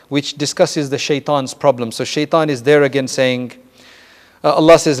which discusses the shaitan's problem. So shaitan is there again saying,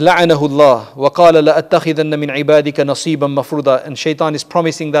 Allah says, لَعَنَهُ اللَّهُ وَقَالَ لَأَتَّخِذَنَّ مِنْ عِبَادِكَ نَصِيبًا مَفْرُوضًا. And shaitan is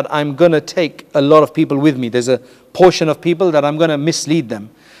promising that I'm going to take a lot of people with me. There's a portion of people that I'm going to mislead them.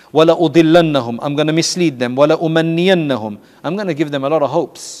 وَلَا أُضِلَّنَّهُمْ. I'm going to mislead them. وَلَا أُمَنِّيَنَّهُم. I'm going to give them a lot of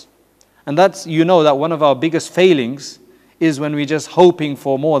hopes. And that's, you know, that one of our biggest failings is when we're just hoping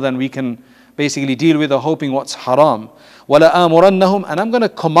for more than we can basically deal with, or hoping what's haram. وَلَا آمُرَنَّهُمْ. And I'm going to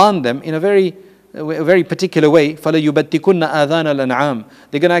command them in a very particular way. فَلَا يُبَتِّكُنَّ آذَانَ الْأَنْعَامِ.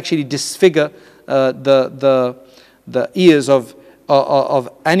 They're going to actually disfigure the ears of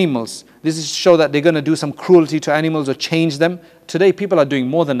animals. This is to show that they're going to do some cruelty to animals or change them. Today people are doing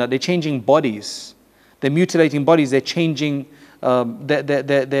more than that. They're changing bodies. They're mutilating bodies. They're changing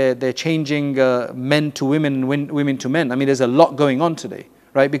they're changing men to women and women to men. I mean, there's a lot going on today,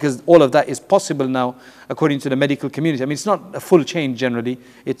 right? Because all of that is possible now according to the medical community. I mean, it's not a full change generally.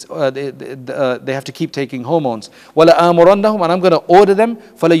 It's they have to keep taking hormones. وَلَا آمُرَنَّهُمْ. And I'm going to order them.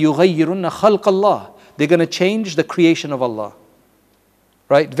 فَلَا يُغَيِّرُنَّ خَلْقَ اللَّهِ. They're going to change the creation of Allah.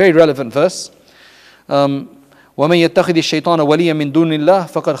 Right? Very relevant verse. وَمَنْ يَتَّخِذِ الشَّيْطَانَ وَلِيًّا مِنْ دُونِ اللَّهِ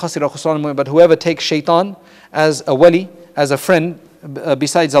فَقَدْ خَسِرَ خُسْرَانًا مُبِينًا. But whoever takes shaitan as a wali, as a friend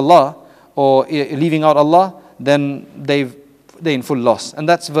besides Allah, or leaving out Allah, then they're in full loss. And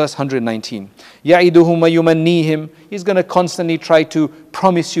that's verse 119. يَعِدُهُمْ وَيُمَنِّيهِمْ. He's going to constantly try to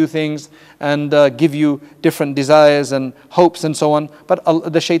promise you things and give you different desires and hopes and so on. But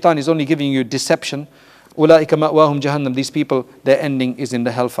the shaitan is only giving you deception. أُولَٰئِكَ مَأْوَاهُمْ جَهَنَّمْ. These people, their ending is in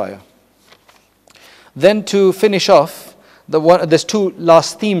the hellfire. Then to finish off, there's two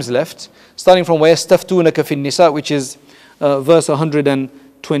last themes left, starting from وَيَسْتَفْتُونَكَ فِي النِّسَاءِ, which is verse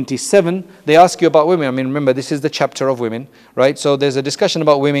 127. They ask you about women. I mean, remember, this is the chapter of women, right? So there's a discussion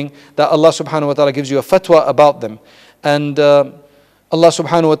about women that Allah subhanahu wa ta'ala gives you a fatwa about them. And Allah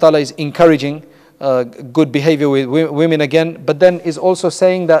subhanahu wa ta'ala is encouraging good behavior with women again, but then is also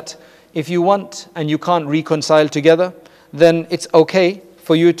saying that if you want and you can't reconcile together, then it's okay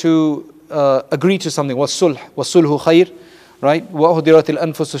for you to agree to something. وَالصُّلْحُ خَيْرٌ, right? وَأُهْدِرَتِ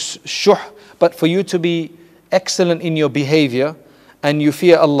الْأَنفُسُ الشُّحْ. But for you to be excellent in your behavior and you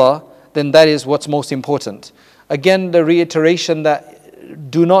fear Allah, then that is what's most important. Again, the reiteration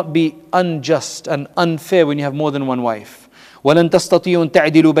that do not be unjust and unfair when you have more than one wife. وَلَن تَسْتَطِيعُوا أَن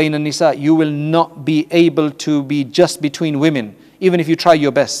تَعْدِلُوا بَيْنَ النِّسَاءِ. You will not be able to be just between women, even if you try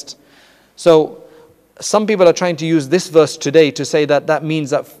your best. So some people are trying to use this verse today to say that that means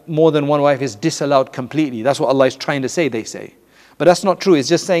that more than one wife is disallowed completely. That's what Allah is trying to say, they say. But that's not true. It's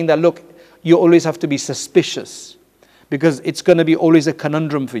just saying that, look, you always have to be suspicious, because it's going to be always a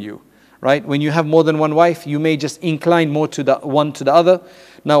conundrum for you, right? When you have more than one wife, you may just incline more to the one to the other.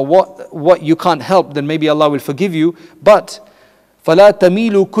 Now what you can't help, then maybe Allah will forgive you. But فَلَا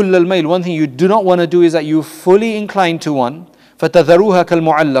تَمِيلُوا كُلَّ الْمَيْلِ, one thing you do not want to do is that you fully incline to one, فَتَذَرُوهَا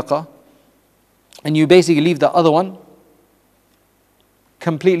كَالْمُعَلَّقَةِ, and you basically leave the other one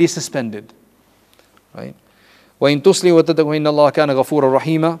completely suspended, right? وَإِن تُصْلِحُوا وَتَتَّقُوا إِنَّ اللَّهَ كَانَ غَفُورًا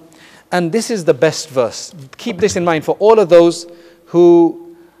رَحِيمًا. And this is the best verse. Keep this in mind for all of those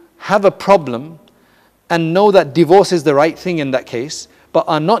who have a problem and know that divorce is the right thing in that case, but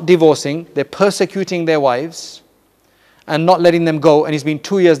are not divorcing, they're persecuting their wives and not letting them go, and it's been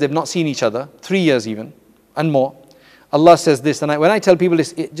 2 years, they've not seen each other, 3 years even, and more. Allah says this, and when I tell people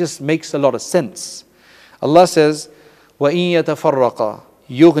this, it just makes a lot of sense. Allah says, وَإِن يَتَفَرَّقَا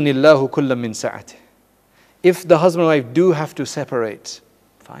يُغْنِ اللَّهُ كُلًّا مِّن سَعَتِهِ. If the husband and wife do have to separate,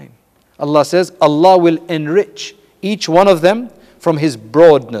 fine. Allah says, Allah will enrich each one of them from His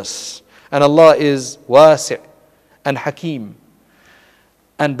broadness. And Allah is wasi' and hakim.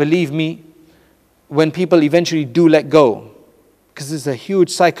 And believe me, when people eventually do let go, because there's a huge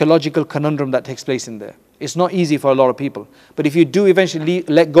psychological conundrum that takes place in there. It's not easy for a lot of people. But if you do eventually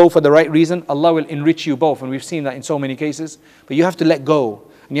let go for the right reason, Allah will enrich you both. And we've seen that in so many cases. But you have to let go.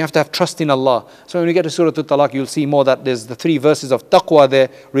 And you have to have trust in Allah. So when we get to Surah Al-Talaq, you'll see more that there's the 3 verses of taqwa there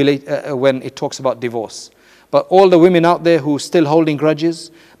when it talks about divorce. But all the women out there who are still holding grudges,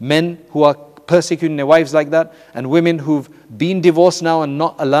 men who are persecuting their wives like that, and women who've been divorced now and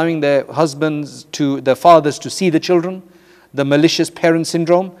not allowing their husbands their fathers to see the children, the malicious parent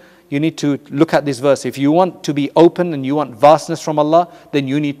syndrome, you need to look at this verse. If you want to be open and you want vastness from Allah, then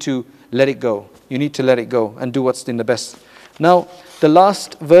you need to let it go. You need to let it go and do what's in the best. Now, the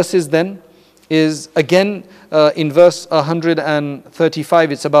last verses then is again in verse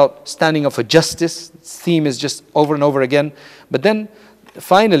 135, it's about standing up for justice. This theme is just over and over again. But then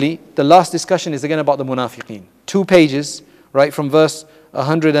finally, the last discussion is again about the munafiqeen. 2 pages, right, from verse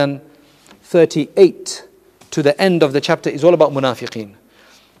 138 to the end of the chapter is all about munafiqeen.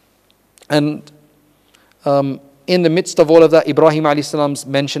 And in the midst of all of that, Ibrahim alayhi salam's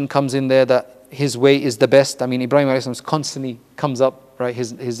mention comes in there that his way is the best. I mean, Ibrahim alayhi salam constantly comes up, right,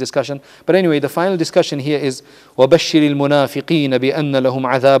 his discussion. But anyway, the final discussion here is وَبَشِّرِ الْمُنَافِقِينَ بِأَنَّ لَهُمْ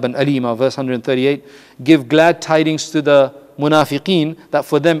عَذَابًا أَلِيمًا, verse 138. Give glad tidings to the munafiqeen that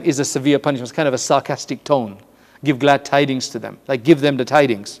for them is a severe punishment. It's kind of a sarcastic tone. Give glad tidings to them, like give them the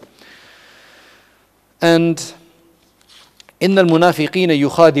tidings. And إِنَّ الْمُنَافِقِينَ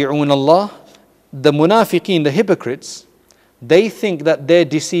يُخَادِعُونَ اللَّهِ, the munafiqeen, the hypocrites, they think that they're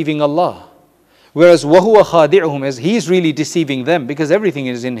deceiving Allah. Whereas وَهُوَ خَادِعُهُمْ, as He's really deceiving them because everything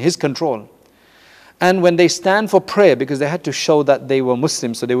is in His control. And when they stand for prayer, because they had to show that they were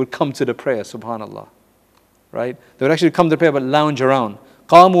Muslims, so they would come to the prayer, subhanallah. Right? They would actually come to prayer but lounge around.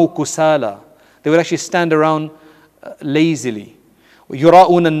 قَامُوا كُسَالًا, they would actually stand around lazily.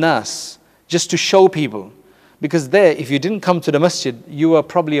 يُرَاءُونَ النَّاسِ, just to show people. Because there, if you didn't come to the masjid, you were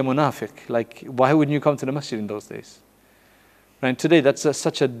probably a munafiq. Like, why wouldn't you come to the masjid in those days? Right? Today, that's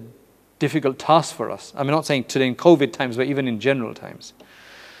such a difficult task for us. I'm not saying today in COVID times, but even in general times.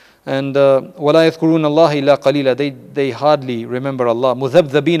 And وَلَا يَذْكُرُونَ اللَّهِ إِلَّا قَلِيلًا, they hardly remember Allah.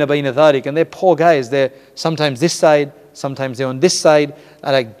 مُذَبْذَبِينَ بَيْنَ ذَلِكَ, and they're poor guys. They're sometimes this side, sometimes they're on this side.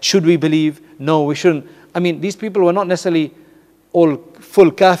 And like, should we believe? No, we shouldn't. I mean, these people were not necessarily all full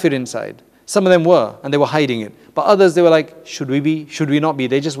kafir inside. Some of them were, and they were hiding it. But others, they were like, should we be? Should we not be?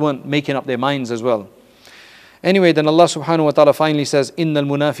 They just weren't making up their minds as well. Anyway, then Allah subhanahu wa ta'ala finally says, إِنَّ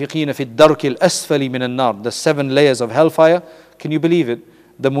الْمُنَافِقِينَ فِي الدَّرْكِ الْأَسْفَلِ مِنَ النَّارِ, the 7 layers of hellfire. Can you believe it?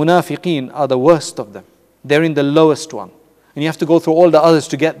 The munafiqeen are the worst of them. They're in the lowest one. And you have to go through all the others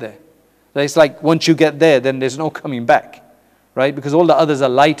to get there. It's like once you get there, then there's no coming back. Right? Because all the others are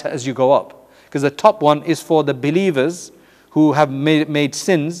lighter as you go up. Because the top one is for the believers who have made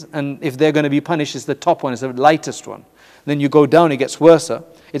sins, and if they're going to be punished, it's the top one, it's the lightest one. Then you go down, it gets worse.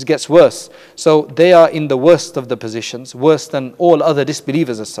 It gets worse. So they are in the worst of the positions, worse than all other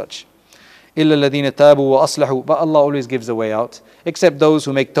disbelievers as such. إِلَّا الَّذِينَ تَابُوا وَأَصْلَحُوا, but Allah always gives a way out, except those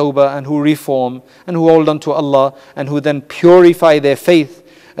who make tawbah and who reform and who hold on to Allah and who then purify their faith,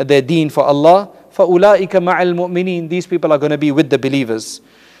 their deen for Allah. فَأُولَٰئِكَ مَعَ الْمُؤْمِنِينَ, these people are going to be with the believers.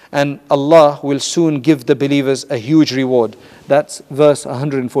 And Allah will soon give the believers a huge reward. That's verse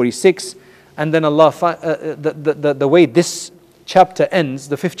 146. And then Allah, the way this chapter ends,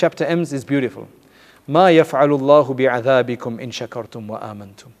 the 5th chapter ends, is beautiful. مَا يَفْعَلُ اللَّهُ بِعَذَابِكُمْ إِن شَكَرْتُمْ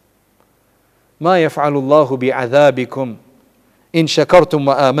وَآمَنْتُمْ. مَا يَفْعَلُ اللَّهُ بِعَذَابِكُمْ إِن شَكَرْتُمْ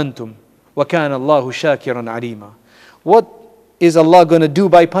وَآمَنْتُمْ وَكَانَ اللَّهُ شَاكِرًا عَلِيمًا. What is Allah going to do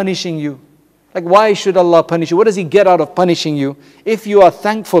by punishing you? Like, why should Allah punish you? What does He get out of punishing you? If you are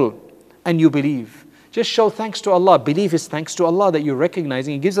thankful and you believe. Just show thanks to Allah. Belief is thanks to Allah that you're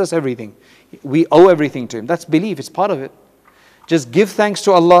recognizing He gives us everything. We owe everything to Him. That's belief, it's part of it. Just give thanks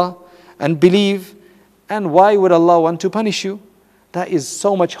to Allah and believe. And why would Allah want to punish you? That is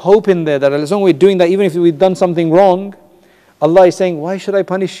so much hope in there that as long as we're doing that, even if we've done something wrong, Allah is saying, why should I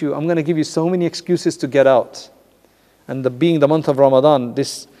punish you? I'm going to give you so many excuses to get out. And being the month of Ramadan,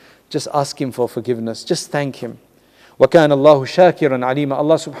 just ask Him for forgiveness. Just thank Him. وَكَانَ اللَّهُ شَاكِرًا عَلِيمًا.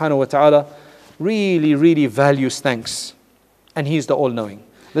 Allah subhanahu wa ta'ala really, really values thanks. And He's the all-knowing.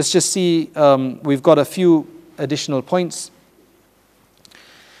 Let's just see, we've got a few additional points.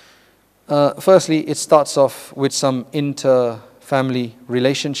 Firstly, it starts off with some inter-family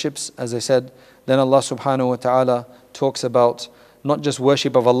relationships, as I said. Then Allah subhanahu wa ta'ala talks about not just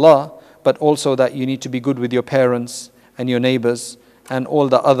worship of Allah, but also that you need to be good with your parents and your neighbors and all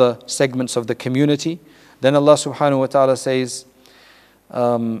the other segments of the community. Then Allah subhanahu wa ta'ala says,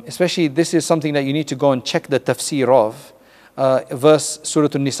 especially this is something that you need to go and check the tafsir of. Verse Surah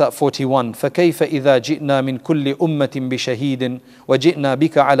An-Nisa 41. فَكَيْفَ إِذَا جِئْنَا مِنْ كُلِّ أُمَّةٍ بِشَهِيدٍ وَجِئْنَا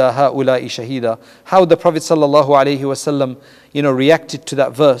بِكَ عَلَى هَؤُلَاءِ شَهِيدًا. How the Prophet sallallahu alaihi wasallam, reacted to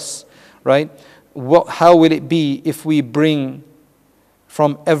that verse, right? How will it be if we bring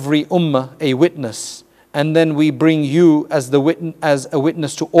from every ummah a witness, and then we bring you as a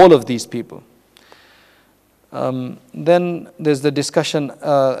witness to all of these people? Then there's the discussion,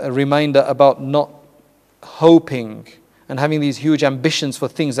 a reminder about not hoping and having these huge ambitions for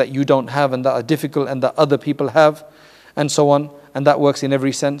things that you don't have and that are difficult and that other people have, and so on. And that works in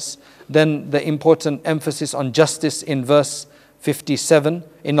every sense. Then the important emphasis on justice in verse 57.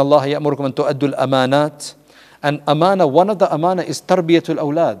 إِنَّ اللَّهَ يَأْمُرُكُمْ أَن تُؤَدُّوا الْأَمَانَاتِ. And amana, one of the amana is tarbiyatul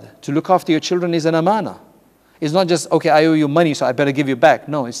awlad. To look after your children is an amana. It's not just, okay, I owe you money, so I better give you back.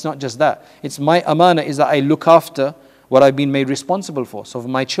 No, it's not just that. It's my amana is that I look after what I've been made responsible for. So for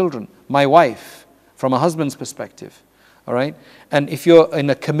my children, my wife, from a husband's perspective. All right? And if you're in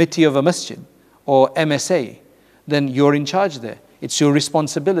a committee of a masjid or MSA, then you're in charge there. It's your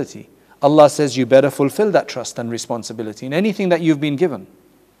responsibility. Allah says you better fulfill that trust and responsibility in anything that you've been given.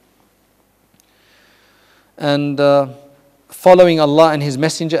 And following Allah and His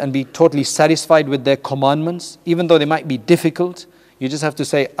Messenger and be totally satisfied with their commandments, even though they might be difficult, you just have to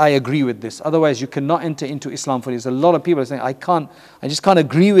say, I agree with this. Otherwise, you cannot enter into Islam fully. There's a lot of people saying, I just can't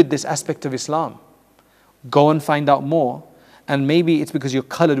agree with this aspect of Islam. Go and find out more. And maybe it's because you're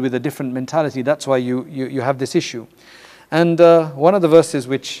colored with a different mentality. That's why you have this issue. And one of the verses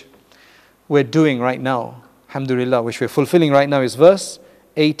which we're doing right now, alhamdulillah, which we're fulfilling right now is verse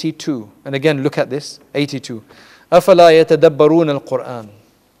 82. And again, look at this, 82. أَفَلَا يَتَدَبَّرُونَ الْقُرْآنِ.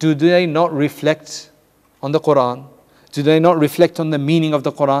 Do they not reflect on the Qur'an? Do they not reflect on the meaning of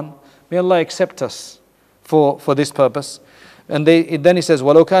the Qur'an? May Allah accept us for this purpose. And then He says,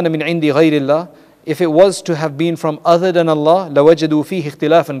 وَلَوْ كَانَ مِنْ عِنْدِ غَيْرِ اللَّهِ. If it was to have been from other than Allah, لَوَجَدُوا فِيهِ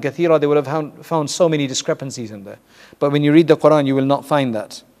اخْتِلَافًا كَثِيرًا. They would have found so many discrepancies in there. But when you read the Qur'an, you will not find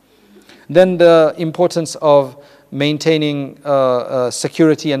that. Then the importance of maintaining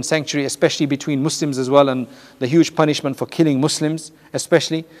security and sanctuary, especially between Muslims as well, and the huge punishment for killing Muslims,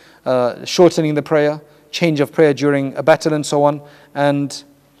 especially shortening the prayer, change of prayer during a battle and so on. And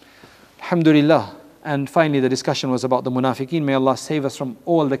alhamdulillah. And finally the discussion was about the munafiqeen. May Allah save us from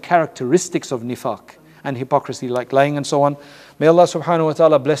all the characteristics of nifaq and hypocrisy, like lying and so on. May Allah subhanahu wa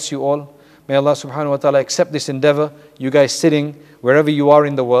ta'ala bless you all. May Allah subhanahu wa ta'ala accept this endeavor. You guys sitting wherever you are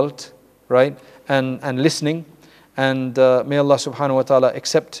in the world, right? And listening. And may Allah subhanahu wa ta'ala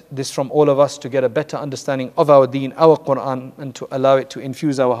accept this from all of us to get a better understanding of our deen, our Qur'an, and to allow it to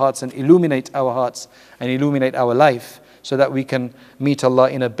infuse our hearts and illuminate our hearts and illuminate our life, so that we can meet Allah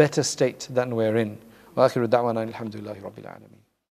in a better state than we're in. وآخر دعوانا الحمد لله رب العالمين.